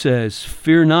verse says,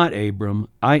 fear not, Abram,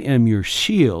 I am your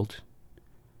shield,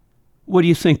 what do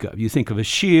you think of? You think of a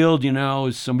shield,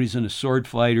 as somebody's in a sword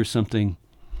fight or something.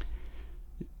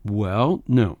 Well,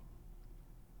 no.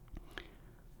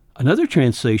 Another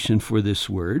translation for this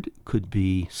word could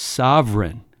be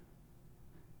sovereign.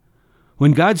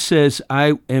 When God says,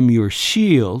 I am your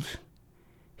shield,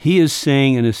 he is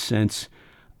saying, in a sense,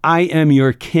 I am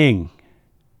your king.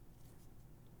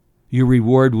 Your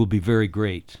reward will be very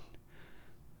great.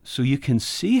 So you can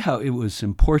see how it was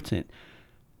important.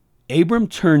 Abram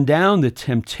turned down the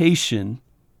temptation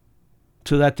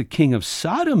to let the king of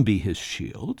Sodom be his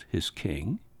shield, his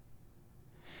king.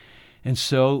 And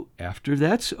so after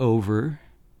that's over,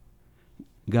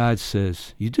 God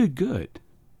says, you did good.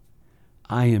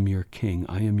 I am your king.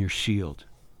 I am your shield.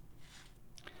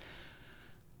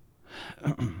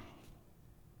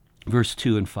 Verse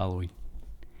 2 and following.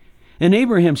 And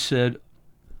Abraham said,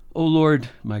 O Lord,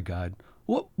 my God,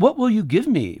 what will you give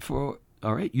me for,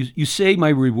 all right, you say my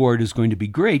reward is going to be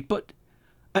great, but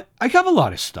I have a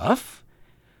lot of stuff.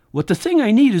 The thing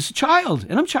I need is a child,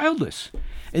 and I'm childless.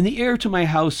 And the heir to my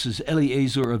house is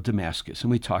Eliezer of Damascus,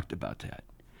 and we talked about that.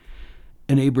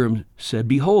 And Abram said,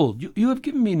 behold, you have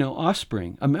given me no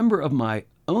offspring. A member of my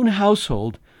own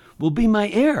household will be my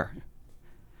heir.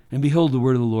 And behold, the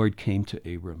word of the Lord came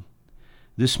to Abram.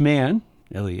 This man,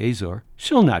 Eliezer,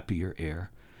 shall not be your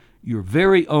heir. Your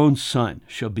very own son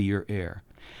shall be your heir.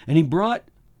 And he brought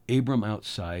Abram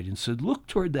outside and said, look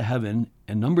toward the heaven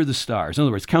and number the stars. In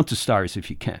other words, count the stars if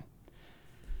you can.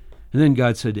 And then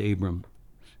God said to Abram,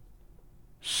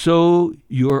 so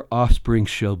your offspring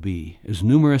shall be, as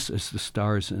numerous as the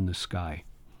stars in the sky.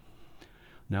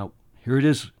 Now, here it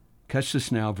is. Catch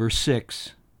this now, verse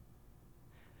 6.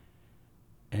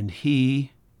 And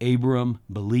he, Abram,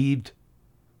 believed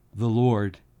the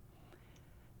Lord,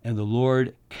 and the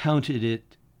Lord counted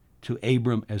it to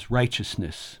Abram as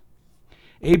righteousness.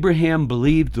 Abraham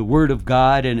believed the word of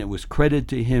God, and it was credited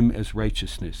to him as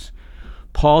righteousness.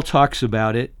 Paul talks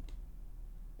about it.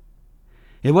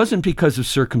 It wasn't because of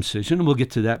circumcision, and we'll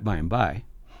get to that by and by.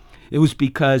 It was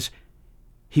because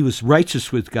he was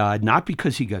righteous with God, not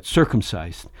because he got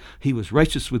circumcised. He was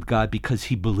righteous with God because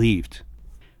he believed.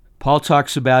 Paul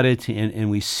talks about it, and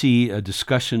we see a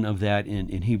discussion of that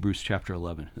in Hebrews chapter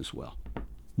 11 as well.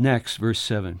 Next, verse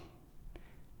 7.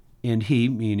 And he,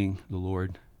 meaning the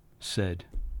Lord, said,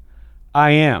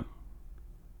 I am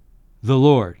the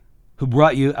Lord who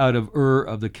brought you out of Ur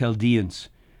of the Chaldeans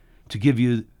to give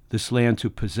you this land to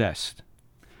possess.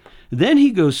 Then he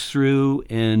goes through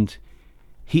and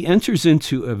he enters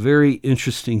into a very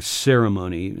interesting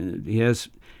ceremony. He has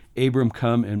Abram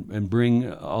come and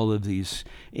bring all of these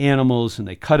animals, and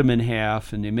they cut them in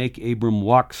half, and they make Abram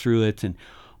walk through it. And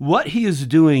what he is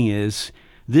doing is,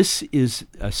 this is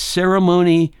a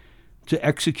ceremony to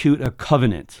execute a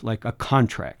covenant, like a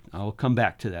contract. I'll come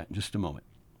back to that in just a moment.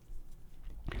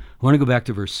 I want to go back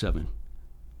to verse 7.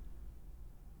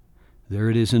 There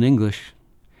it is in English.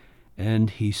 And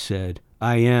he said,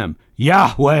 I am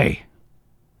Yahweh.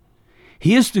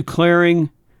 He is declaring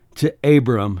to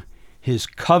Abram his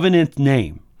covenant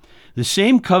name, the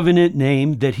same covenant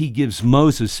name that he gives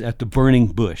Moses at the burning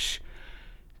bush.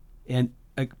 And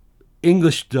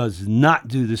English does not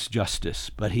do this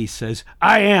justice, but he says,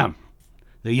 I am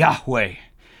the Yahweh.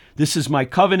 This is my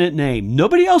covenant name.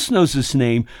 Nobody else knows this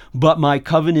name but my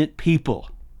covenant people.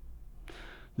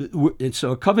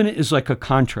 So a covenant is like a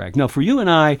contract. Now, for you and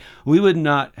I, we would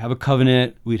not have a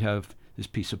covenant. We'd have this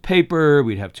piece of paper.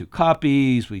 We'd have 2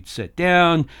 copies. We'd sit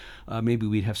down. Maybe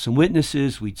we'd have some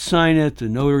witnesses. We'd sign it. The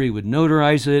notary would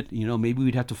notarize it. Maybe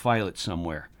we'd have to file it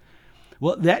somewhere.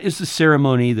 Well, that is the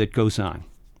ceremony that goes on.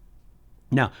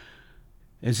 Now,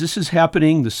 as this is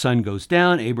happening, the sun goes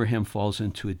down. Abraham falls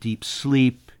into a deep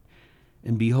sleep.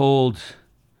 And behold,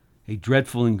 a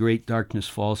dreadful and great darkness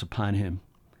falls upon him.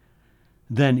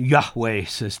 Then Yahweh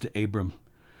says to Abram,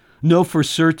 know for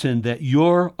certain that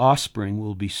your offspring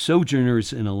will be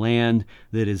sojourners in a land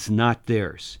that is not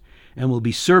theirs, and will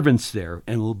be servants there,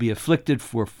 and will be afflicted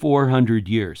for 400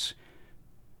 years,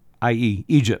 i.e.,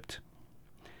 Egypt.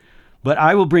 But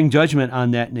I will bring judgment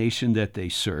on that nation that they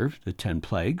serve, the 10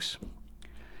 plagues.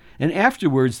 And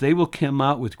afterwards they will come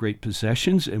out with great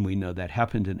possessions, and we know that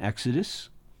happened in Exodus.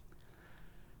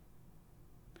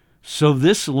 So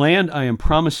this land I am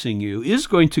promising you is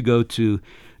going to go to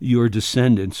your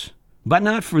descendants, but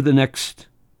not for the next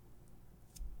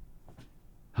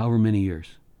however many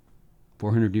years,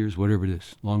 400 years, whatever it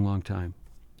is, long, long time.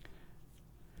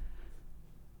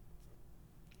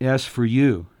 As for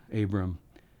you, Abram,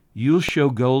 you'll show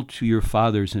gold to your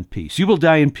fathers in peace. You will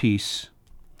die in peace,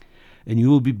 and you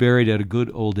will be buried at a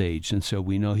good old age. And so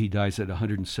we know he dies at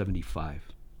 175.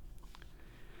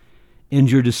 And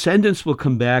your descendants will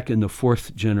come back in the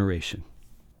 4th generation.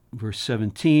 Verse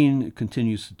 17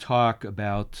 continues to talk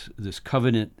about this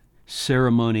covenant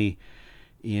ceremony,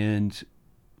 and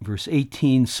verse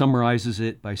 18 summarizes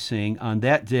it by saying, on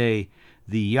that day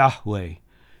the Yahweh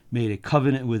made a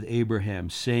covenant with Abraham,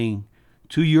 saying,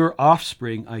 to your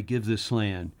offspring I give this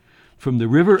land, from the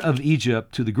river of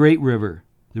Egypt to the great river,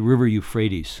 the river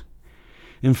Euphrates.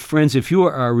 And friends, if you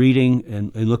are reading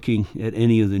and looking at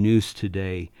any of the news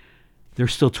today, they're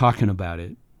still talking about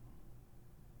it.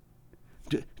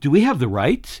 Do we have the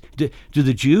right? Do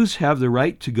the Jews have the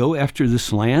right to go after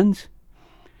this land?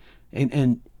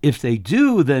 And if they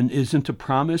do, then isn't a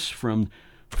promise from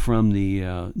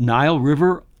the Nile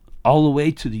River all the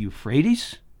way to the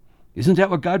Euphrates? Isn't that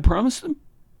what God promised them?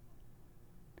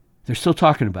 They're still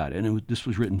talking about it, and this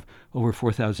was written over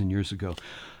 4,000 years ago.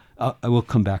 I will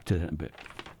come back to that in a bit.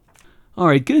 All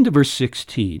right, get into verse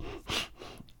 16.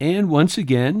 And once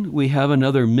again, we have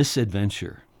another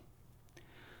misadventure.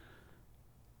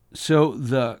 So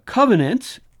the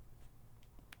covenant,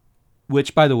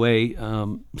 which, by the way,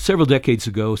 several decades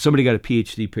ago, somebody got a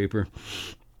PhD paper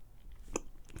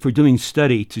for doing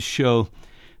study to show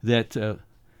that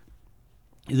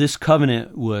this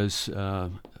covenant was, I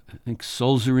think,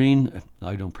 Solzerine.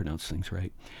 I don't pronounce things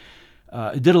right.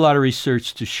 It did a lot of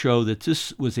research to show that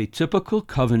this was a typical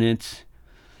covenant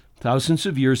thousands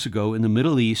of years ago in the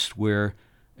Middle East, where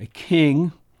a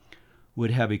king would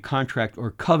have a contract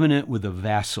or covenant with a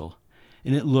vassal,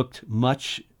 and it looked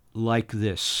much like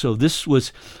this. So this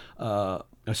was a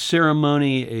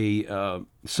ceremony,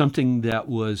 something that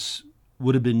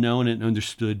would have been known and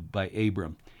understood by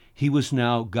Abram. He was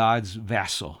now God's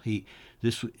vassal.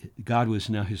 God was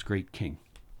now his great king.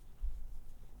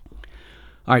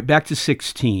 All right, back to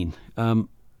 16.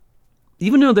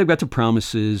 Even though they've got the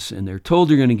promises and they're told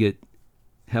they're going to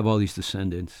have all these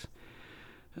descendants,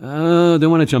 they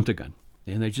want to jump the gun,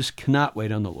 and they just cannot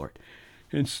wait on the Lord.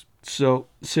 And so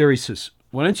Sarai says,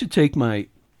 why don't you take my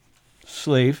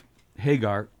slave,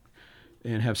 Hagar,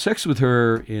 and have sex with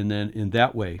her, and then in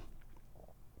that way.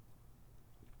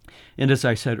 And as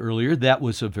I said earlier, that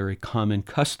was a very common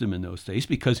custom in those days,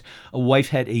 because a wife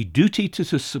had a duty to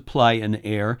supply an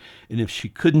heir, and if she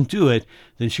couldn't do it,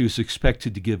 then she was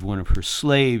expected to give one of her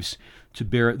slaves to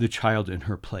bear the child in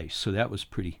her place. So that was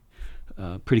pretty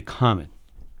common.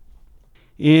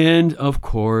 And of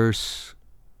course,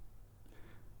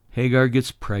 Hagar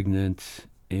gets pregnant,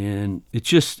 and it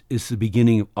just is the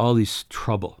beginning of all this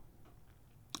trouble.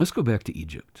 Let's go back to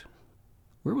Egypt.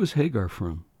 Where was Hagar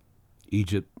from?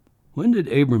 Egypt. When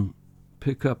did Abram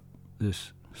pick up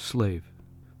this slave.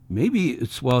 Maybe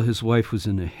it's while his wife was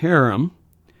in the harem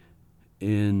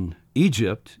in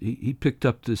Egypt, he picked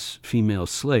up this female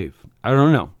slave. I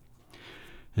don't know.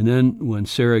 And then when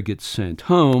Sarah gets sent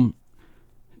home,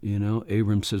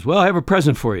 Abram says, well, I have a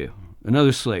present for you,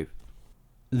 another slave.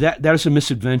 That is a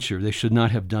misadventure. They should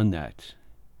not have done that.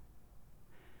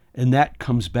 And that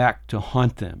comes back to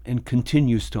haunt them and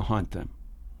continues to haunt them.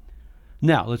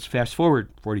 Now, let's fast forward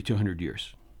 4,200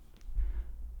 years.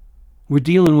 We're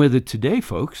dealing with it today,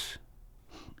 folks.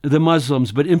 The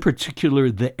Muslims, but in particular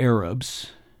the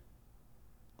Arabs,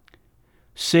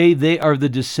 say they are the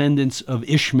descendants of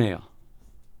Ishmael,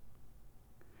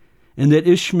 and that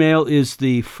Ishmael is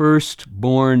the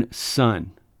firstborn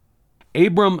son.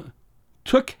 Abram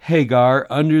took Hagar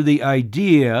under the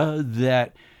idea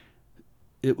that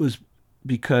it was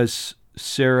because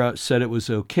Sarah said it was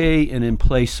okay and in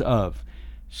place of.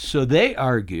 So they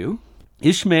argue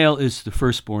Ishmael is the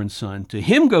firstborn son. To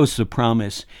him goes the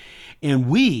promise, and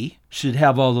we should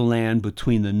have all the land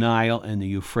between the Nile and the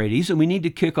Euphrates, and we need to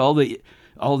kick all the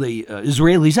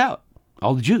Israelis out,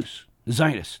 all the Jews, the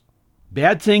Zionists.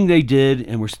 Bad thing they did,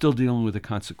 and we're still dealing with the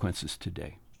consequences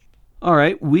today. All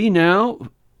right, we now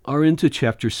are into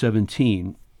chapter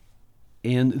 17,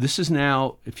 and this is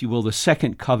now, if you will, the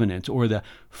second covenant, or the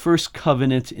first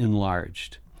covenant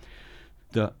enlarged.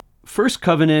 The first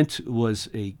covenant was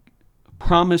a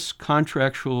promise,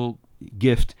 contractual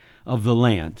gift of the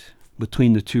land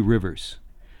between the two rivers.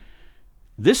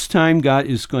 This time, God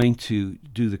is going to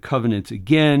do the covenant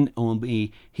again,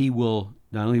 only he will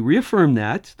not only reaffirm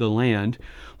that, the land,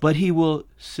 but he will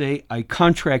say, I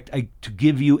contract to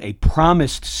give you a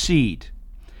promised seed.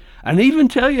 And even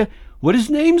tell you what his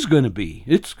name's going to be.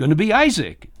 It's going to be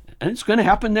Isaac, and it's going to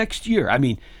happen next year.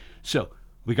 So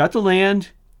we got the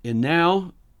land, and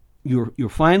now you're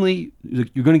going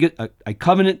to get a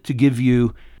covenant to give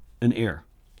you an heir.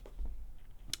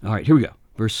 All right, here we go.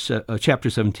 Chapter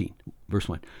 17, verse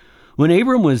 1. When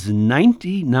Abram was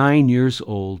 99 years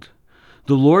old,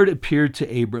 the Lord appeared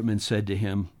to Abram and said to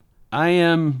him, I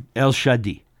am El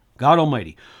Shaddai, God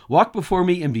Almighty. Walk before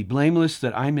me and be blameless,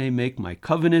 that I may make my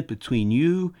covenant between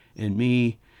you and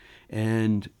me,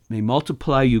 and may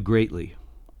multiply you greatly.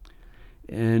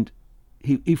 And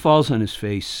he falls on his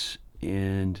face,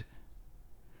 and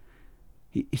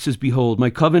he says, behold, my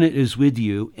covenant is with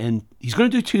you. And he's going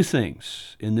to do two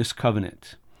things in this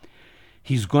covenant.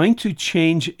 He's going to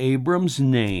change Abram's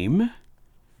name,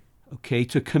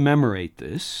 to commemorate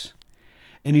this.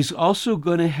 And he's also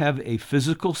going to have a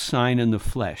physical sign in the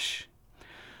flesh.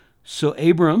 So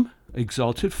Abram,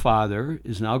 exalted father,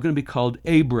 is now going to be called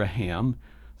Abraham,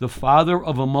 the father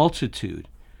of a multitude.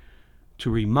 To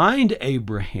remind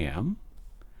Abraham,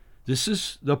 this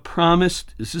is the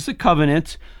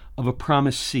covenant of a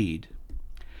promised seed.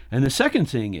 And the second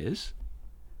thing is,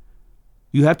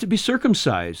 you have to be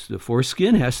circumcised. The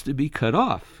foreskin has to be cut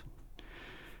off.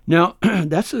 Now,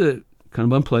 that's a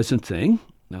kind of unpleasant thing.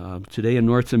 Today in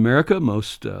North America,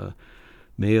 most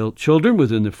male children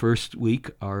within the first week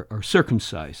are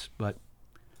circumcised. But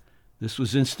this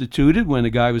was instituted when the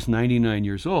guy was 99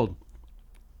 years old.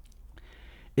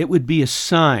 It would be a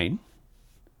sign,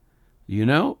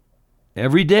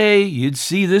 every day you'd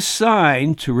see this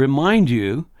sign to remind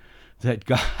you that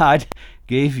God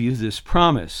gave you this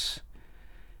promise.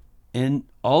 And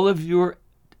all of your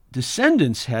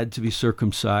descendants had to be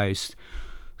circumcised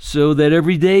so that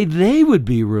every day they would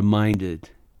be reminded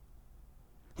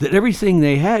that everything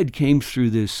they had came through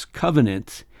this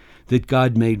covenant that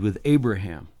God made with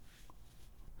Abraham.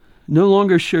 No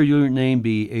longer shall your name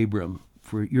be Abram,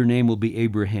 for your name will be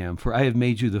Abraham, for I have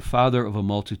made you the father of a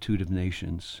multitude of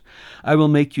nations. I will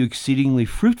make you exceedingly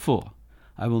fruitful.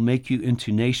 I will make you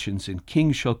into nations, and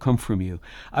kings shall come from you.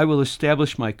 I will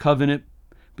establish my covenant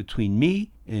between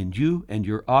me and you and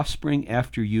your offspring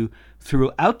after you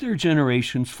throughout their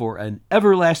generations for an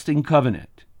everlasting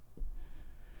covenant.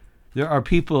 There are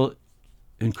people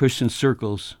in Christian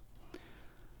circles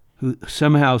who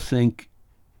somehow think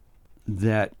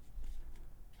that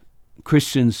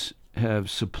Christians have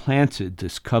supplanted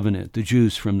this covenant, the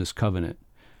Jews from this covenant.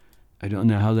 I don't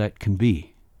know how that can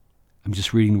be. I'm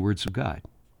just reading the words of God.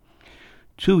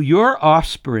 To your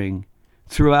offspring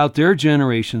throughout their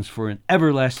generations for an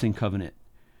everlasting covenant,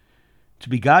 to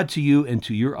be God to you and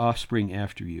to your offspring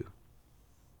after you.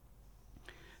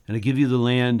 And I give you the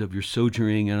land of your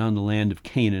sojourning and on the land of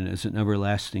Canaan as an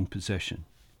everlasting possession.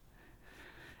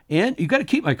 And you've got to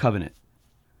keep my covenant.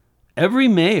 Every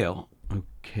male,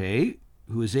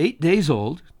 who is 8 days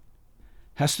old,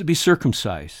 has to be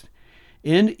circumcised.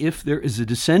 And if there is a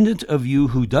descendant of you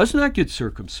who does not get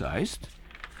circumcised,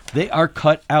 they are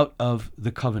cut out of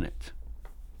the covenant.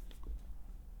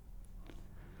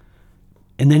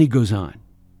 And then he goes on.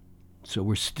 So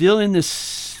we're still in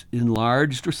this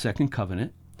enlarged or second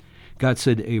covenant. God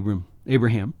said to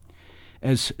Abraham,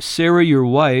 as Sarah your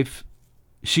wife,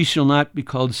 she shall not be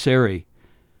called Sarai,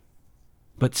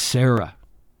 but Sarah,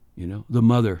 the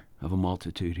mother of a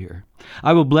multitude here.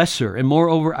 I will bless her, and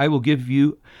moreover, I will give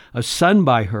you a son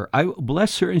by her. I will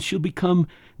bless her, and she'll become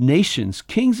nations.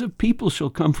 Kings of people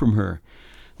shall come from her.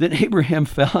 Then Abraham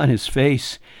fell on his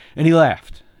face, and he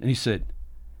laughed, and he said,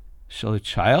 shall a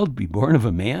child be born of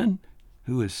a man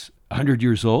who is 100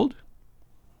 years old?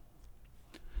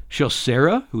 Shall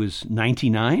Sarah, who is 90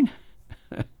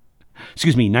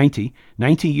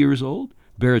 years old,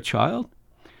 bear a child?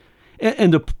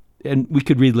 And we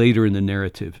could read later in the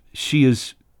narrative, she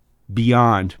is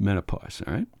beyond menopause,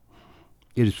 all right?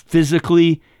 It is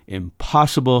physically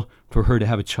impossible for her to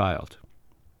have a child.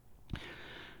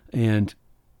 And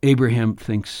Abraham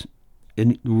thinks,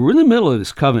 and we're in the middle of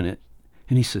this covenant,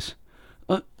 and he says,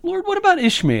 Lord, what about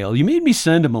Ishmael? You made me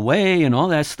send him away and all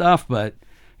that stuff, but,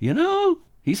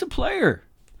 he's a player.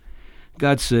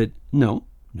 God said, no.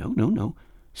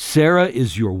 Sarah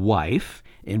is your wife,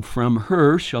 and from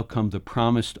her shall come the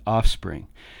promised offspring.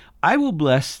 I will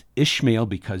bless Ishmael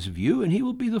because of you, and he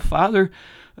will be the father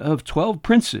of 12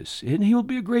 princes, and he will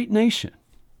be a great nation.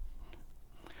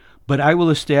 But I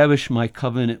will establish my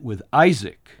covenant with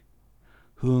Isaac,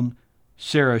 whom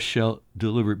Sarah shall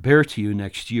bear to you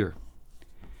next year.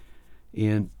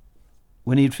 And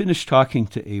when he had finished talking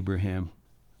to Abraham,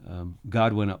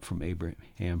 God went up from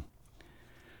Abraham.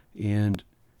 And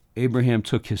Abraham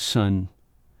took his son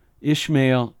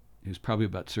Ishmael. He's probably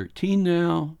about 13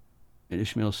 now. And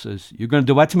Ishmael says, you're going to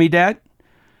do what to me, Dad?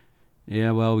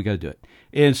 Yeah, well, we got to do it.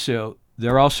 And so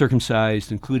they're all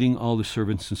circumcised, including all the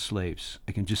servants and slaves.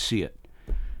 I can just see it.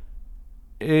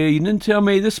 Hey, you didn't tell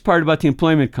me this part about the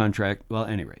employment contract. Well,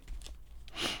 at any rate.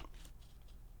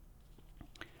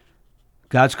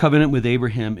 God's covenant with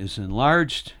Abraham is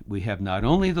enlarged. We have not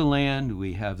only the land,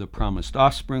 we have the promised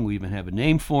offspring. We even have a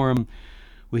name for him.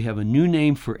 We have a new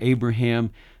name for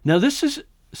Abraham. Now, this is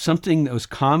something that was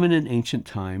common in ancient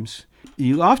times.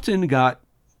 You often got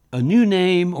a new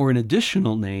name or an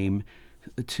additional name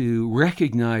to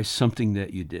recognize something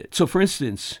that you did. So, for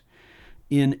instance,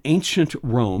 in ancient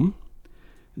Rome,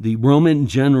 the Roman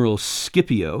general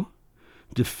Scipio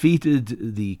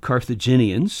defeated the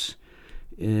Carthaginians,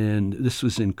 and this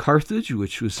was in Carthage,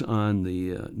 which was on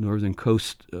the northern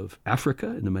coast of Africa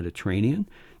in the Mediterranean.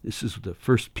 This is the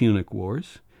First Punic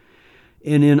Wars.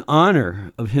 And in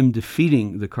honor of him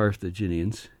defeating the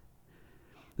Carthaginians,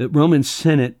 the Roman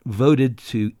Senate voted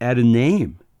to add a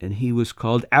name, and he was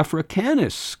called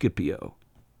Africanus Scipio,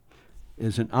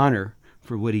 as an honor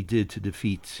for what he did to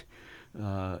defeat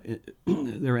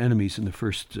their enemies in the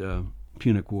First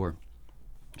Punic War.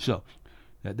 So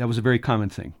that was a very common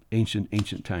thing,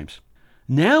 ancient times.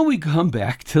 Now we come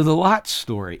back to the Lot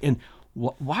story. And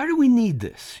why do we need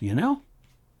this,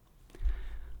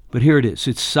 But here it is.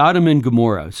 It's Sodom and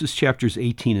Gomorrah. This is chapters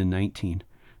 18 and 19.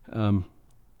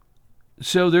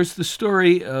 So there's the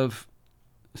story of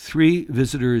 3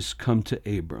 visitors come to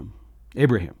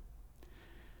Abraham.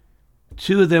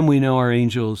 2 of them we know are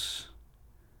angels.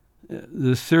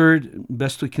 The third,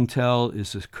 best we can tell,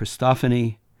 is a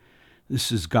Christophany.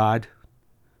 This is God.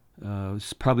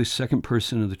 It's probably second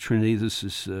person of the Trinity. This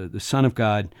is the Son of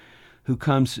God who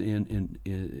comes in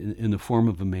the form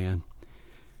of a man.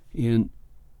 And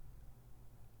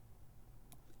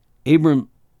Abram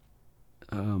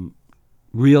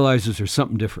realizes there's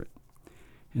something different.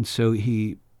 And so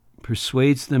he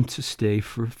persuades them to stay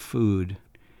for food.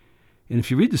 And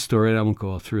if you read the story, I won't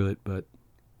go all through it, but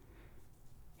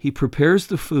he prepares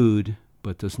the food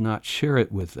but does not share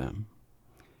it with them.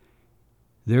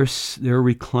 They're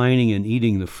reclining and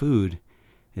eating the food,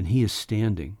 and he is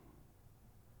standing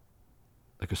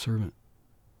like a servant.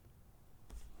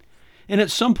 And at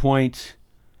some point,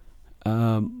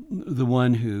 the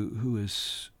one who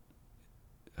is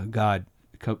God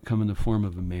come in the form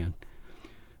of a man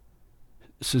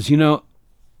says, I'm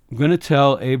going to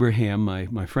tell Abraham,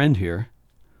 my friend here,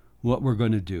 what we're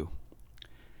going to do.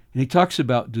 And he talks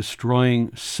about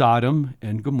destroying Sodom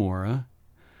and Gomorrah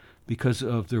because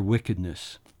of their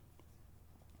wickedness.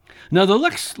 Now, the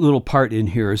next little part in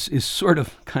here is sort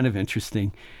of kind of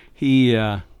interesting.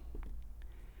 Abraham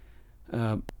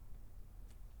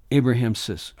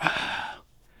says,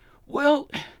 well,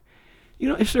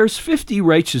 if there's 50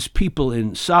 righteous people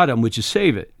in Sodom, would you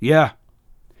save it? Yeah.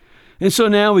 And so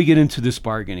now we get into this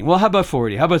bargaining. Well, how about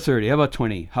 40? How about 30? How about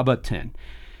 20? How about 10?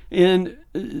 And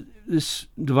this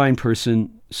divine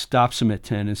person stops him at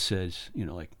 10 and says,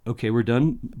 okay, we're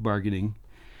done bargaining.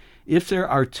 If there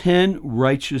are 10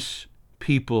 righteous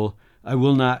people I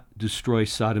will not destroy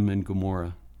Sodom and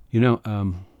Gomorrah.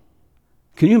 Can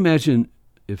you imagine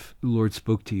if the Lord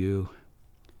spoke to you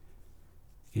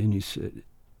and you said,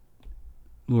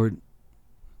 Lord,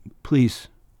 please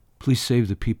save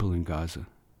the people in Gaza.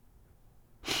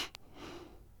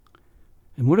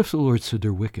 And what if the Lord said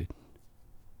they're wicked?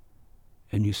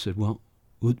 And you said, well,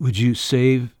 would you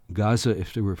save Gaza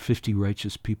if there were 50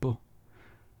 righteous people?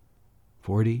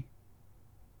 40?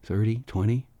 30?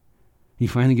 20? You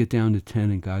finally get down to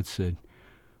 10, and God said,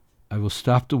 I will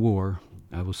stop the war.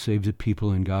 I will save the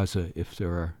people in Gaza if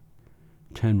there are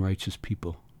 10 righteous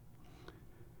people.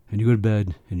 And you go to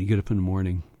bed, and you get up in the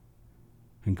morning,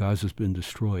 and Gaza's been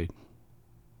destroyed.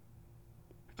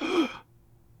 There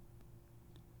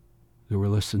were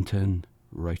less than 10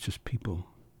 righteous people.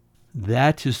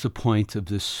 That is the point of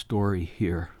this story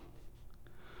here.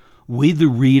 We, the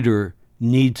reader,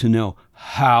 need to know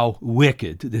how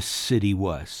wicked this city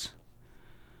was.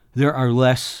 There are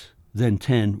less than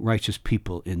 10 righteous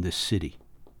people in this city.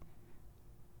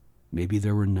 Maybe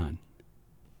there were none.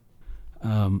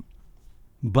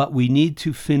 But we need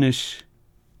to finish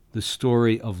the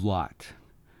story of Lot.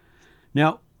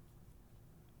 Now,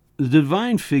 the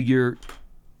divine figure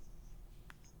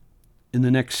in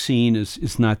the next scene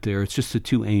is not there. It's just the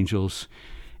two angels.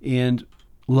 And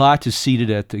Lot is seated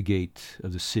at the gate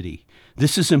of the city.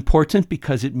 This is important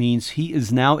because it means he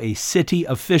is now a city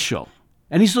official.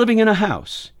 And he's living in a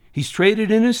house. He's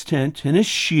traded in his tent and his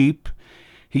sheep.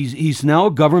 He's now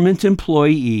a government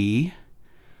employee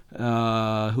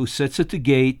who sits at the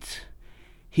gate.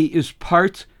 He is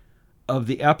part of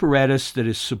the apparatus that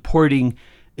is supporting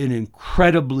an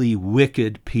incredibly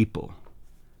wicked people.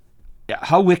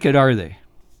 How wicked are they?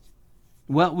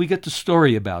 Well, we get the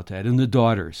story about that in the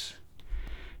daughters.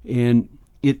 And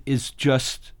it is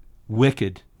just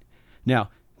wicked. Now,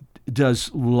 does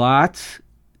Lot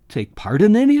take part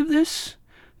in any of this?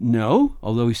 No,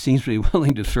 although he seems to be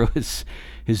willing to throw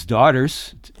his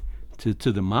daughters to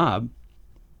the mob.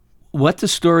 What the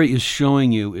story is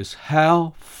showing you is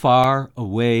how far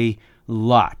away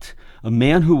Lot, a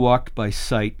man who walked by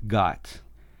sight, got.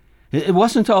 It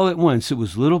wasn't all at once. It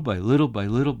was little by little by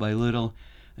little by little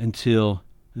until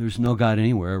there's no God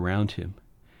anywhere around him.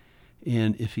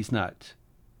 And if he's not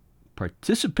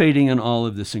participating in all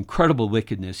of this incredible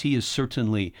wickedness, he is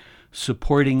certainly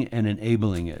supporting and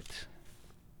enabling it.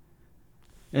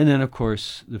 And then, of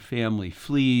course, the family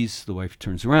flees. The wife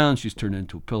turns around. She's turned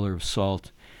into a pillar of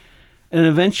salt. And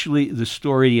eventually the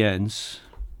story ends.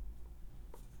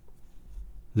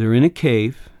 They're in a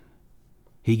cave.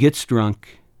 He gets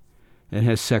drunk and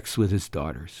has sex with his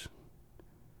daughters.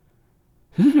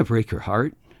 Doesn't it break your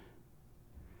heart?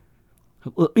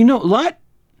 Well, Lot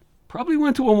probably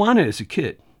went to Awana as a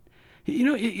kid.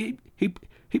 He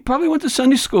probably went to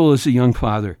Sunday school as a young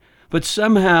father. But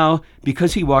somehow,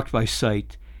 because he walked by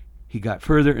sight, he got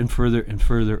further and further and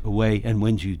further away. And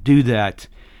when you do that,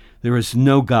 there is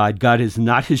no God. God is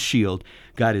not his shield.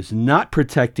 God is not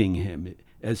protecting him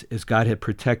as God had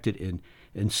protected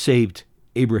and saved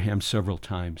Abraham several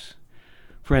times.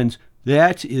 Friends,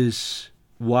 that is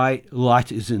why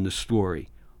Lot is in the story.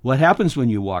 What happens when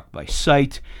you walk by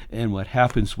sight and what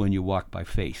happens when you walk by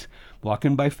faith.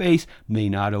 Walking by faith may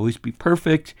not always be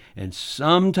perfect, and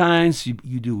sometimes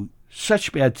you do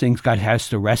such bad things, God has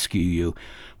to rescue you.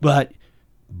 But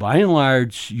by and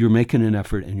large, you're making an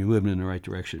effort and you're moving in the right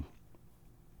direction.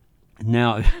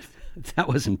 Now, that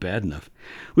wasn't bad enough.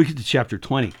 We get to chapter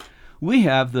 20. We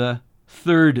have the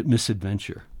third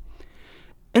misadventure.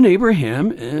 And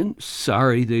Abraham and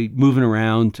Sarai, they moving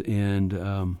around,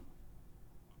 and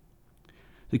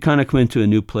they kind of come into a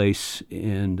new place,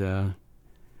 and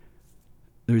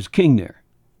there's a king there,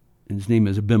 and his name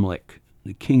is Abimelech,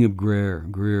 the king of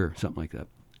Greer, something like that.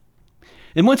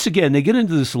 And once again, they get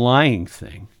into this lying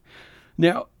thing.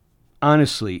 Now,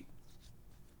 honestly,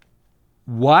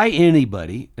 why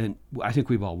anybody, and I think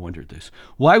we've all wondered this,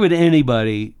 why would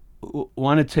anybody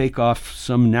want to take off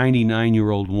some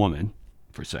 99-year-old woman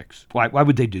for sex? Why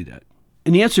would they do that?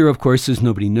 And the answer, of course, is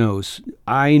nobody knows.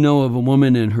 I know of a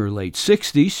woman in her late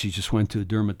 60s. She just went to a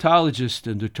dermatologist,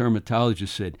 and the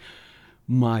dermatologist said,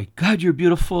 my God, you're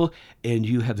beautiful, and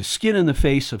you have the skin and the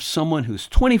face of someone who's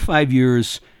 25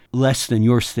 years less than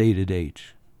your stated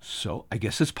age. So I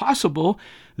guess it's possible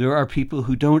there are people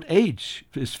who don't age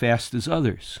as fast as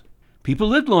others. People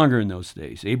lived longer in those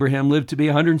days. Abraham lived to be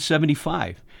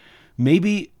 175.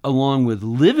 Maybe along with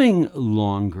living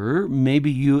longer, maybe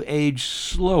you age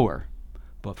slower.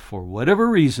 But for whatever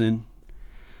reason,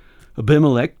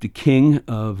 Abimelech, the king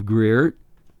of Greer,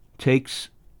 takes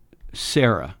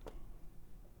Sarah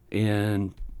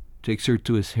and takes her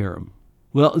to his harem.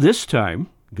 Well, this time,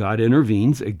 God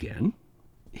intervenes again.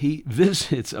 He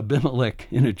visits Abimelech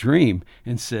in a dream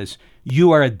and says,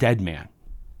 "You are a dead man."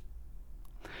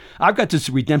 I've got this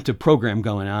redemptive program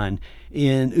going on,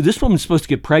 and this woman's supposed to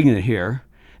get pregnant here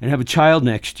and have a child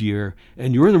next year,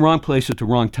 and you're in the wrong place at the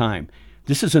wrong time.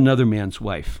 This is another man's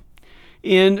wife.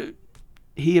 And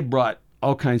he had brought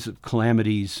all kinds of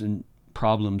calamities and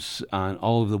problems on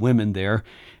all of the women there.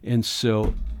 And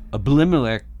so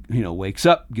Abimelech, wakes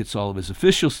up, gets all of his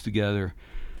officials together,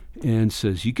 and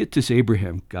says, "You get this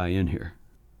Abraham guy in here.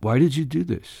 Why did you do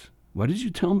this? Why did you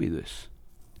tell me this?"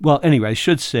 Well, anyway, I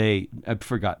should say, I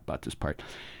forgot about this part.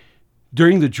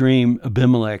 During the dream,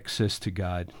 Abimelech says to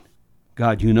God,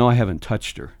 "God, I haven't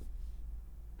touched her.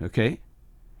 Okay?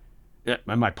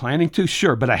 Am I planning to?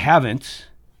 Sure, but I haven't.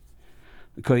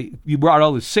 Okay, you brought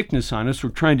all this sickness on us. We're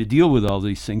trying to deal with all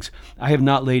these things. I have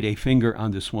not laid a finger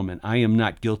on this woman. I am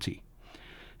not guilty."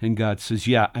 And God says,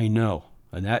 "Yeah, I know.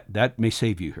 And that may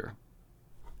save you here."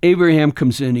 Abraham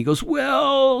comes in. He goes,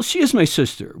 "Well, she is my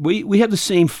sister. We have the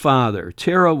same father.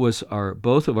 Terah was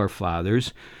both of our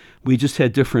fathers. We just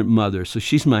had different mothers, so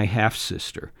she's my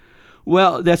half-sister."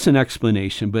 Well, that's an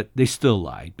explanation, but they still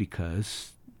lied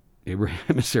because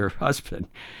Abraham is their husband.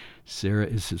 Sarah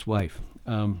is his wife.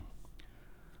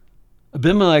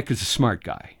 Abimelech is a smart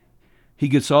guy. He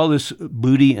gets all this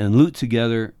booty and loot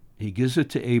together. He gives it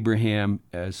to Abraham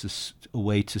as a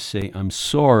way to say, "I'm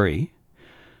sorry.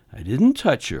 I didn't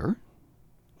touch her."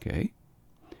 Okay.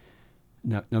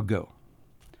 Now go.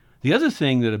 The other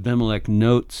thing that Abimelech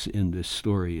notes in this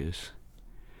story is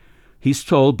he's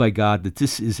told by God that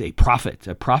this is a prophet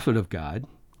of God,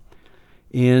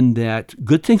 and that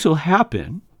good things will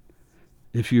happen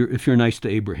if you're nice to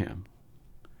Abraham.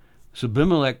 So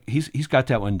Abimelech, he's got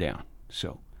that one down.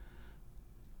 So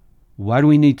why do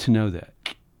we need to know that?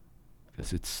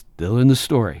 Because it's still in the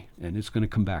story, and it's going to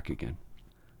come back again.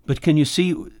 But can you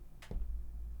see,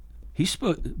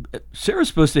 Sarah's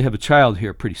supposed to have a child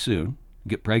here pretty soon,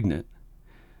 get pregnant.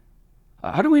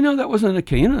 How do we know that wasn't a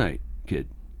Canaanite kid?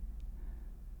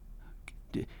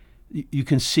 You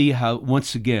can see how,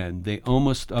 once again, they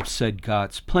almost upset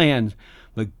God's plan,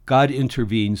 but God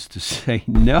intervenes to say,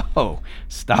 "No,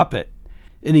 stop it."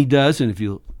 And he does, and if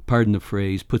you'll pardon the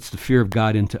phrase, puts the fear of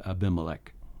God into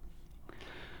Abimelech.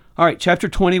 All right, chapter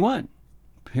 21.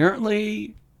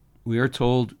 Apparently, we are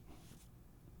told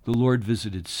the Lord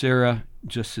visited Sarah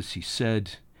just as he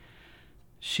said.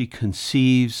 She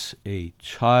conceives a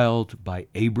child by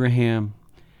Abraham.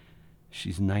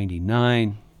 She's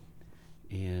 99,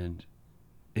 and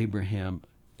Abraham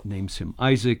names him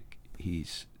Isaac.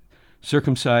 He's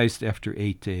circumcised after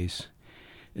 8 days.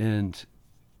 And,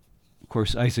 of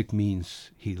course, Isaac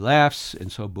means he laughs,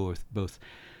 and so both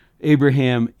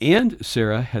Abraham and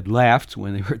Sarah had laughed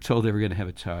when they were told they were going to have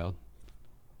a child.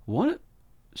 I want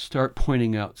to start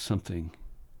pointing out something.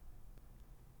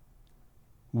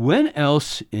 When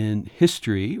else in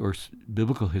history or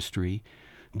biblical history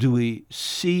do we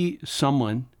see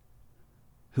someone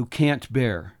who can't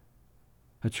bear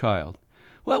a child?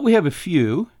 Well, we have a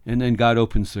few, and then God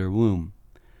opens their womb.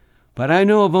 But I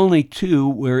know of only 2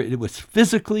 where it was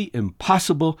physically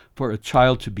impossible for a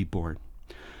child to be born.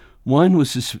 One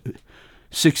was this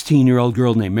 16-year-old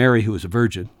girl named Mary who was a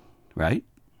virgin, right?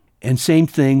 And same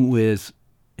thing with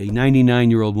a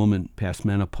 99-year-old woman past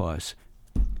menopause.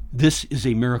 This is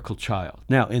a miracle child.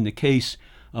 Now, in the case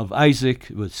of Isaac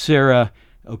with Sarah,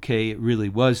 okay, it really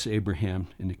was Abraham.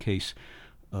 In the case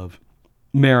of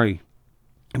Mary,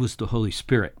 it was the Holy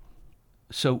Spirit.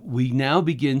 So we now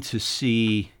begin to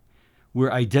see,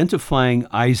 we're identifying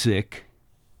Isaac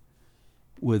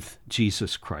with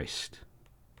Jesus Christ.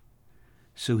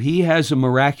 So he has a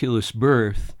miraculous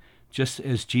birth just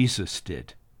as Jesus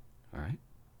did. All right.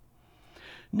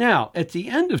 Now, at the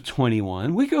end of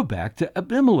 21, we go back to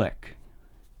Abimelech.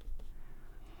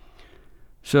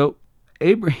 So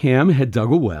Abraham had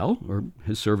dug a well, or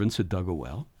his servants had dug a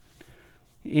well.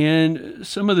 And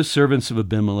some of the servants of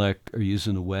Abimelech are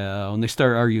using the well, and they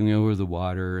start arguing over the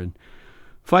water. And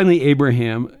finally,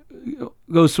 Abraham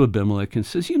goes to Abimelech and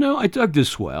says, I dug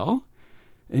this well,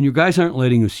 and you guys aren't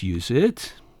letting us use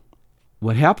it.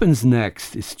 What happens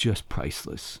next is just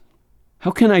priceless.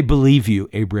 How can I believe you,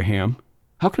 Abraham?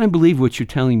 How can I believe what you're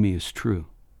telling me is true?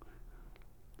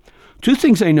 2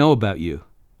 things I know about you.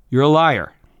 You're a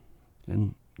liar,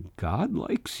 and God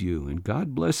likes you, and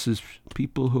God blesses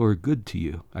people who are good to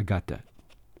you. I got that.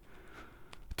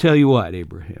 Tell you what,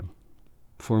 Abraham,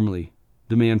 the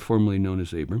man formerly known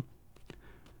as Abram,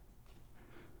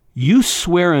 you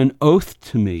swear an oath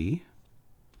to me,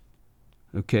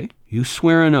 okay? You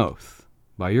swear an oath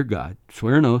by your God,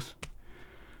 swear an oath,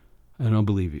 and I'll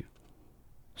believe you.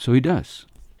 So he does.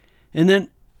 And then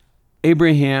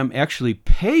Abraham actually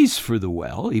pays for the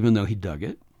well, even though he dug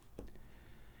it.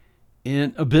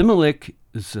 And Abimelech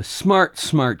is a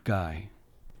smart guy.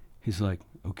 He's like,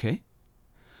 okay,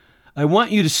 I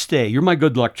want you to stay. You're my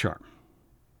good luck charm.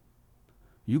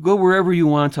 You go wherever you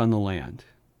want on the land.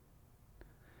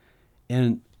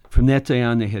 And from that day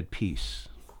on, they had peace.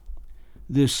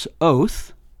 This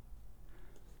oath,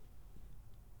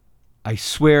 I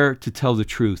swear to tell the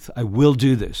truth. I will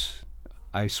do this.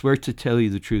 I swear to tell you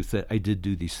the truth that I did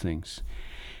do these things.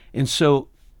 And so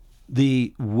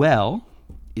the well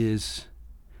is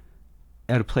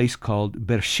at a place called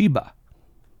Beersheba.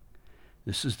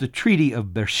 This is the Treaty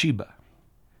of Beersheba.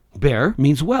 Beer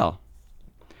means well,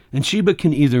 and Sheba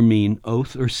can either mean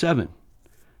oath or seven.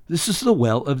 This is the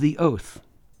well of the oath.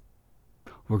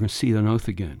 We're going to see an oath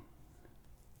again.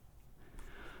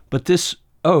 But this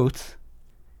oath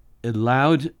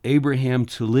allowed Abraham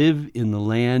to live in the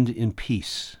land in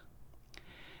peace,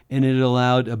 and it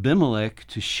allowed Abimelech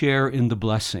to share in the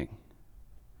blessing.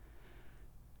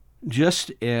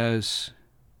 Just as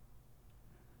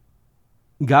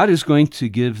God is going to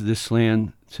give this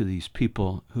land to these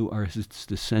people who are its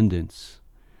descendants.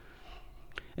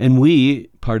 And we,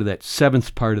 part of that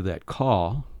seventh part of that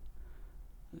call,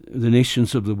 the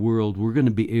nations of the world, we're going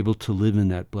to be able to live in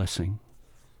that blessing.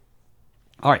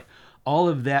 All right, all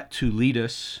of that to lead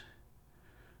us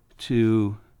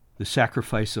to the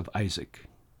sacrifice of Isaac.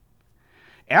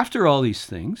 After all these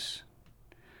things,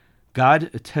 God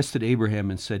tested Abraham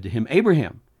and said to him,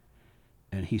 Abraham.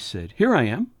 And he said, here I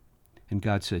am. And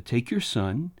God said, take your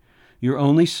son, your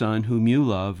only son, whom you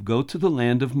love, go to the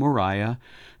land of Moriah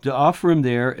to offer him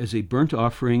there as a burnt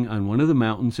offering on one of the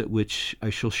mountains at which I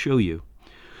shall show you.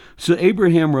 So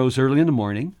Abraham rose early in the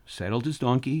morning, saddled his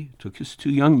donkey, took his 2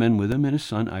 young men with him and his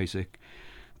son Isaac,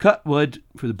 cut wood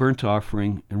for the burnt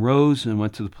offering, and rose and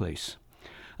went to the place.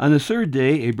 On the 3rd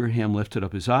day, Abraham lifted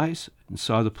up his eyes and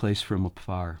saw the place from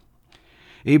afar.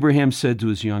 Abraham said to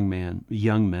his young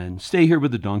men, stay here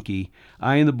with the donkey.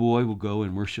 I and the boy will go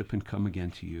and worship and come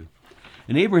again to you.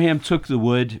 And Abraham took the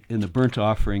wood and the burnt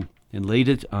offering and laid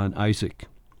it on Isaac.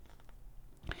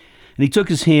 And he took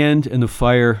his hand and the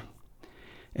fire,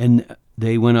 and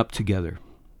they went up together.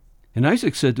 And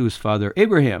Isaac said to his father,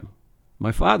 Abraham,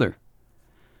 my father.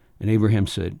 And Abraham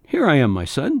said, here I am, my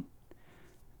son.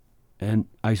 And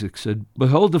Isaac said,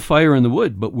 behold the fire and the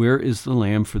wood, but where is the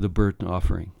lamb for the burnt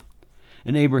offering?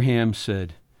 And Abraham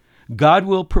said, God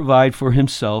will provide for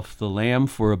himself the lamb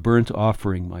for a burnt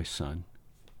offering, my son.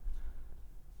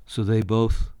 So they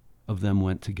both of them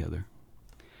went together.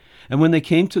 And when they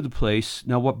came to the place,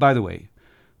 now what, by the way,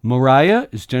 Moriah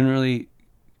is generally,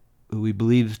 we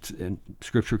believe, and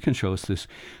Scripture can show us this,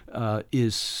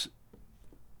 is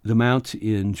the mount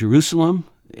in Jerusalem,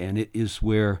 and it is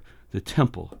where the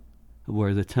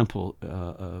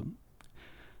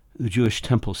Jewish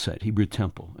temple sat, Hebrew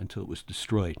temple, until it was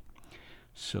destroyed.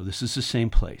 So this is the same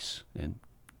place, and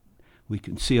we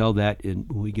can see all that when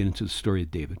we get into the story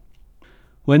of David.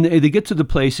 When they get to the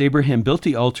place, Abraham built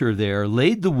the altar there,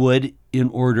 laid the wood in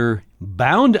order,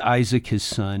 bound Isaac his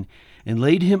son, and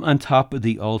laid him on top of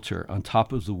the altar, on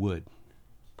top of the wood.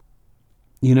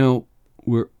 You know,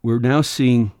 we're now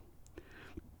seeing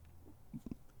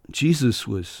Jesus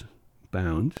was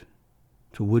bound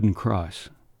to a wooden cross.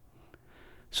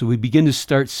 So we begin to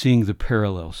start seeing the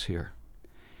parallels here.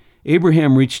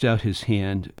 Abraham reached out his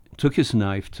hand, took his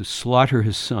knife to slaughter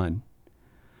his son.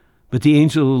 But the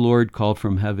angel of the Lord called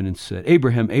from heaven and said,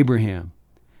 Abraham, Abraham.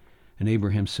 And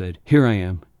Abraham said, here I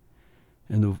am.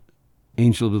 And the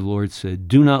angel of the Lord said,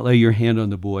 do not lay your hand on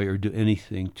the boy or do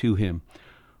anything to him.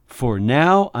 For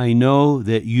now I know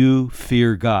that you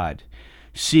fear God,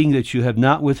 seeing that you have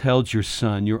not withheld your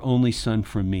son, your only son,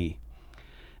 from me.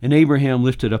 And Abraham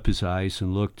lifted up his eyes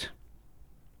and looked,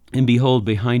 and behold,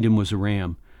 behind him was a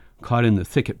ram, caught in the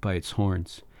thicket by its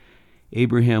horns.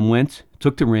 Abraham went,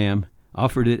 took the ram,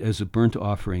 offered it as a burnt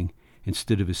offering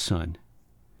instead of his son.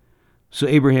 So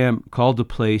Abraham called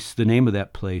the name of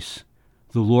that place,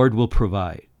 the Lord will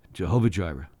provide, Jehovah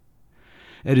Jireh.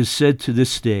 It is said to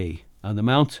this day, on the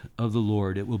mount of the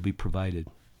Lord it will be provided.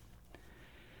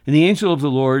 And the angel of the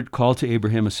Lord called to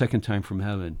Abraham a second time from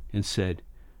heaven and said,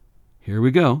 here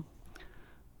we go.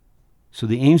 So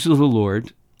the angel of the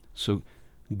Lord, so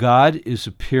God is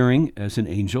appearing as an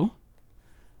angel,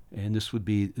 and this would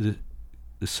be the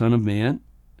Son of Man.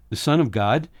 The Son of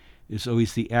God is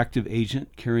always the active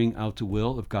agent carrying out the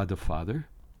will of God the Father.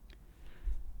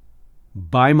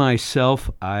 By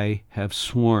myself I have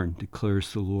sworn,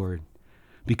 declares the Lord,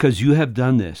 because you have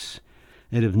done this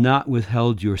and have not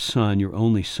withheld your son, your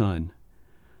only son.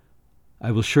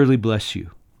 I will surely bless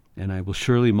you, And I will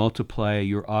surely multiply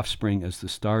your offspring as the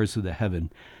stars of the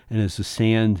heaven and as the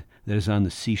sand that is on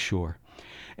the seashore.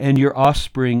 And your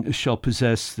offspring shall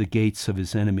possess the gates of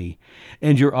his enemy.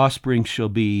 And your offspring shall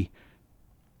be,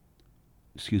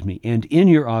 and in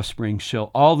your offspring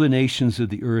shall all the nations of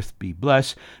the earth be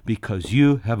blessed, because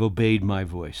you have obeyed my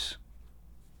voice.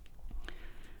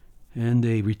 And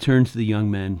they returned to the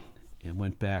young men and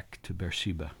went back to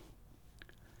Beersheba.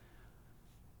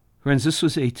 Friends, this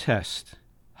was a test.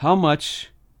 How much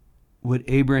would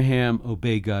Abraham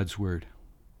obey God's word?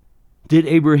 Did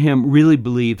Abraham really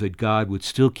believe that God would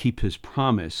still keep his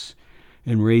promise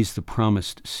and raise the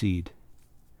promised seed?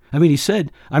 I mean, he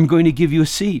said, I'm going to give you a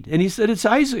seed. And he said, it's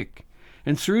Isaac.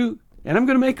 And I'm going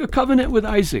to make a covenant with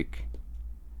Isaac.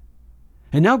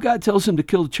 And now God tells him to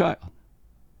kill the child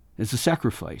as a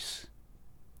sacrifice.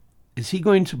 Is he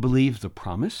going to believe the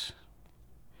promise?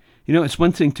 You know, it's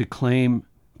one thing to claim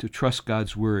to trust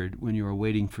God's word when you are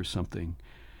waiting for something.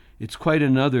 It's quite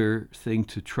another thing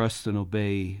to trust and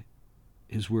obey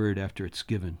his word after it's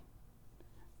given.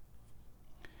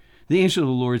 The angel of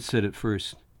the Lord said at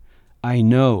first, I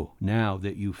know now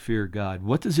that you fear God.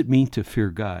 What does it mean to fear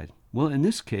God? Well, in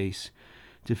this case,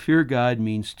 to fear God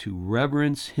means to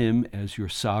reverence him as your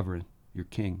sovereign, your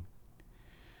king.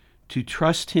 To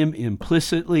trust him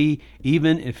implicitly,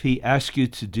 even if he asks you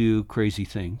to do crazy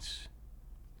things.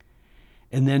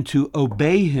 And then to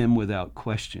obey him without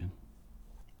question.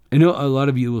 I know a lot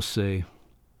of you will say,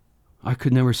 I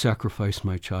could never sacrifice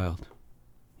my child.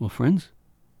 Well, friends,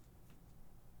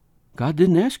 God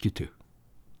didn't ask you to.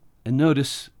 And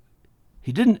notice,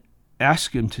 he didn't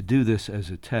ask him to do this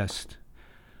as a test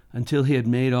until he had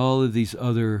made all of these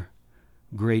other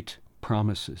great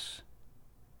promises.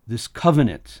 This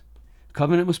covenant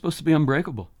was supposed to be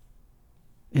unbreakable.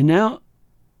 And now,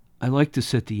 I like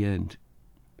this at the end.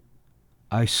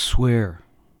 I swear.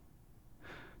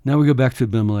 Now we go back to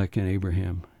Abimelech and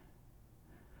Abraham.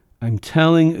 I'm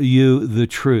telling you the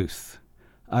truth.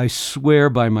 I swear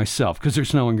by myself, because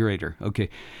there's no one greater. Okay,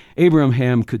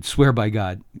 Abraham could swear by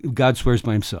God. God swears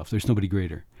by himself. There's nobody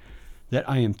greater. That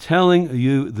I am telling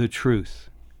you the truth,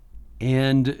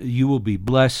 and you will be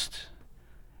blessed,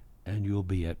 and you will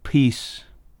be at peace,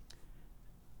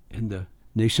 and the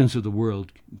nations of the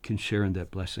world can share in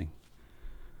that blessing.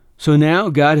 So now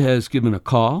God has given a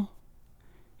call.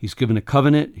 He's given a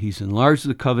covenant. He's enlarged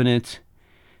the covenant,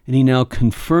 and he now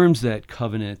confirms that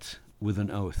covenant with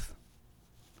an oath.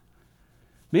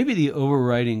 Maybe the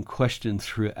overriding question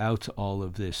throughout all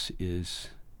of this is,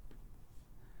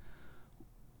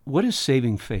 what is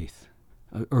saving faith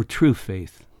or true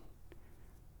faith?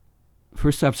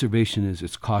 First observation is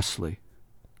it's costly.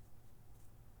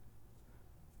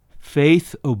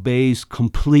 Faith obeys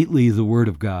completely the Word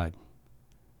of God.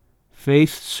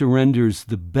 Faith surrenders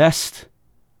the best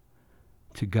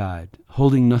to God,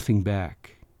 holding nothing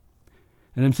back.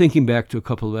 And I'm thinking back to a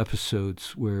couple of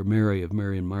episodes where Mary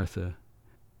and Martha,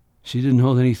 she didn't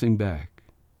hold anything back.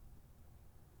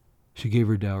 She gave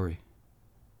her dowry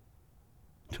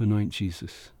to anoint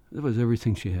Jesus. That was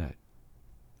everything she had.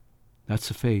 That's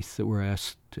the faith that we're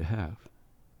asked to have.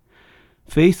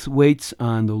 Faith waits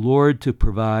on the Lord to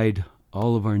provide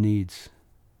all of our needs.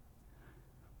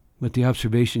 But the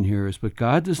observation here is, but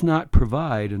God does not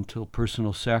provide until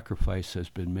personal sacrifice has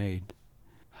been made.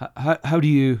 How do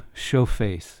you show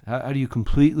faith? How do you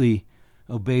completely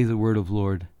obey the word of the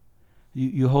Lord?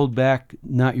 You hold back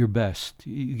not your best.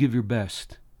 You give your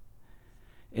best.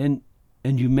 And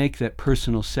you make that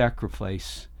personal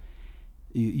sacrifice.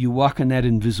 You walk on that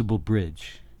invisible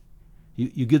bridge.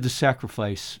 You give the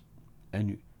sacrifice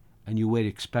and you wait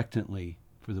expectantly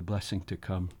for the blessing to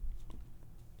come.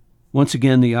 Once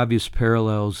again, the obvious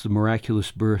parallels, the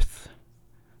miraculous birth,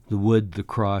 the wood, the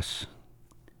cross.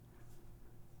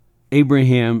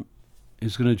 Abraham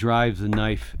is going to drive the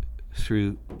knife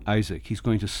through Isaac. He's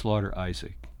going to slaughter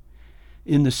Isaac.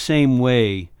 In the same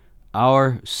way,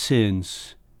 our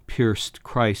sins pierced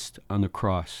Christ on the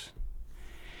cross.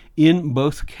 In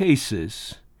both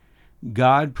cases,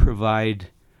 God provided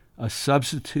a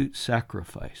substitute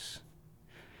sacrifice.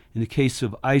 In the case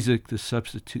of Isaac, the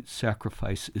substitute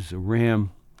sacrifice is a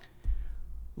ram.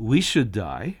 We should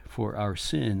die for our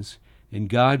sins, and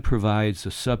God provides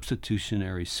a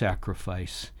substitutionary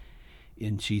sacrifice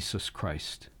in Jesus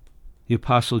Christ. The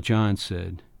Apostle John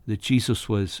said that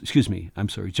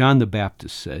John the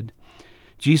Baptist said,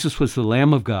 Jesus was the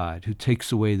Lamb of God who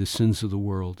takes away the sins of the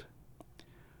world.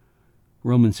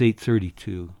 Romans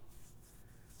 8:32.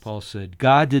 Paul said,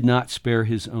 God did not spare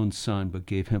his own son, but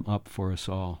gave him up for us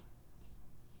all.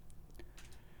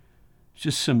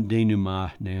 Just some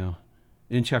denouement now.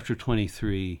 In chapter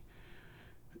 23,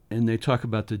 and they talk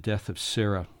about the death of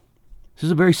Sarah. This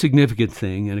is a very significant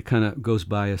thing, and it kind of goes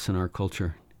by us in our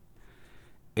culture.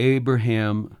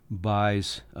 Abraham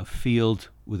buys a field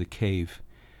with a cave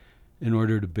in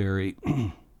order to bury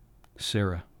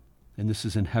Sarah. And this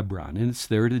is in Hebron, and it's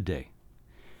there today.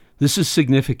 This is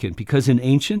significant because in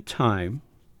ancient time,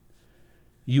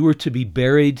 you were to be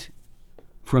buried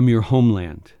from your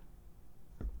homeland.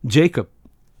 Jacob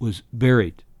was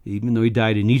buried. Even though he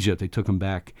died in Egypt, they took him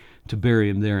back to bury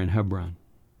him there in Hebron.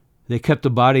 They kept the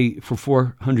body for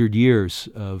 400 years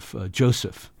of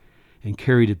Joseph and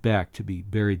carried it back to be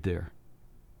buried there.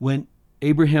 When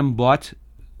Abraham bought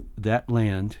that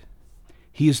land,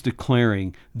 he is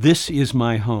declaring, "This is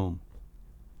my home."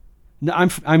 Now,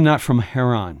 I'm not from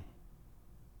Haran.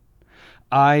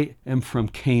 I am from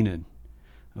Canaan.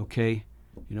 Okay?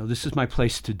 This is my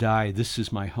place to die. This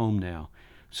is my home now.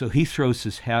 So he throws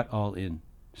his hat all in,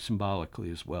 symbolically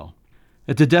as well.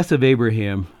 After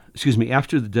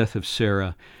the death of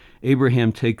Sarah,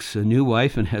 Abraham takes a new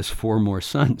wife and has 4 more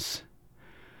sons.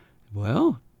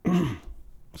 Well,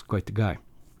 it's quite the guy.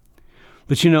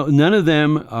 But none of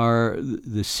them are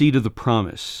the seed of the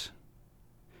promise.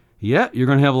 Yeah, you're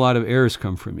going to have a lot of heirs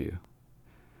come from you.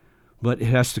 But it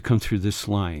has to come through this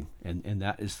line, and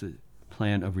that is the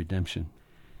plan of redemption.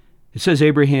 It says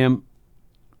Abraham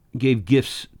gave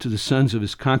gifts to the sons of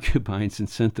his concubines and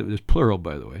sent them, there's plural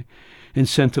by the way, and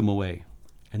sent them away.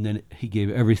 And then he gave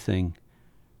everything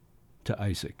to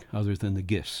Isaac, other than the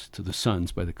gifts to the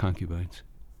sons by the concubines.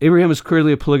 Abraham was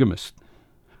clearly a polygamist.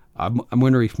 I'm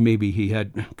wondering if maybe he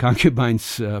had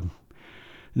concubines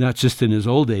not just in his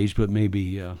old age, but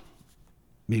maybe a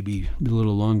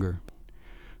little longer.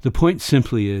 The point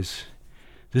simply is,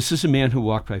 this is a man who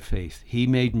walked by faith. He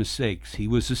made mistakes. He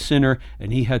was a sinner,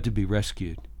 and he had to be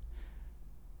rescued.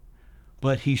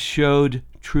 But he showed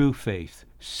true faith,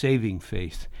 saving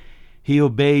faith. He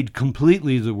obeyed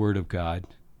completely the word of God.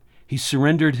 He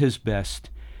surrendered his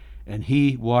best, and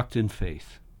he walked in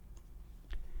faith.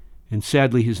 And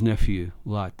sadly, his nephew,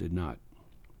 Lot, did not.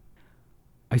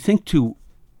 I think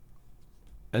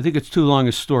it's too long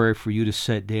a story for you to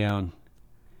sit down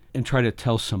and try to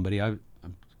tell somebody. I'm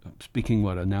speaking,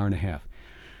 an hour and a half.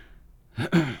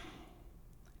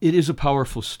 It is a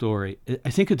powerful story.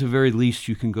 I think at the very least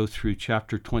you can go through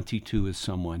chapter 22 with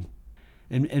someone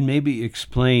and maybe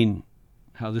explain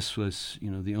how this was,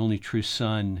 the only true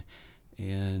son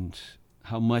and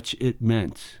how much it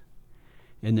meant,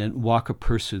 and then walk a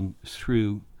person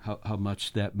through how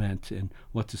much that meant and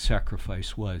what the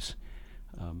sacrifice was.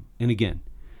 And again,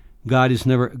 God is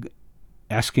never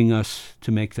asking us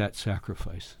to make that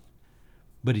sacrifice,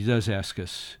 but he does ask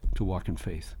us to walk in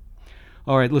faith.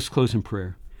 All right, let's close in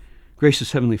prayer.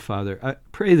 Gracious Heavenly Father, I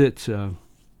pray that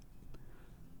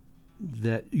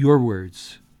your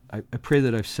words, I pray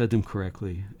that I've said them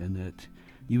correctly, and that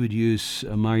you would use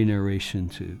my narration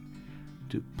to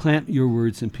plant your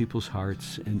words in people's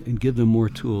hearts and give them more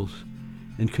tools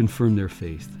and confirm their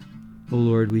faith. Oh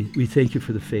Lord, we thank you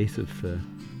for the faith of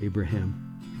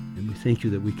Abraham, and we thank you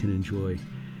that we can enjoy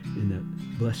in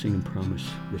that blessing and promise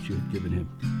that you have given him.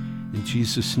 In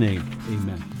Jesus' name,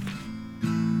 amen.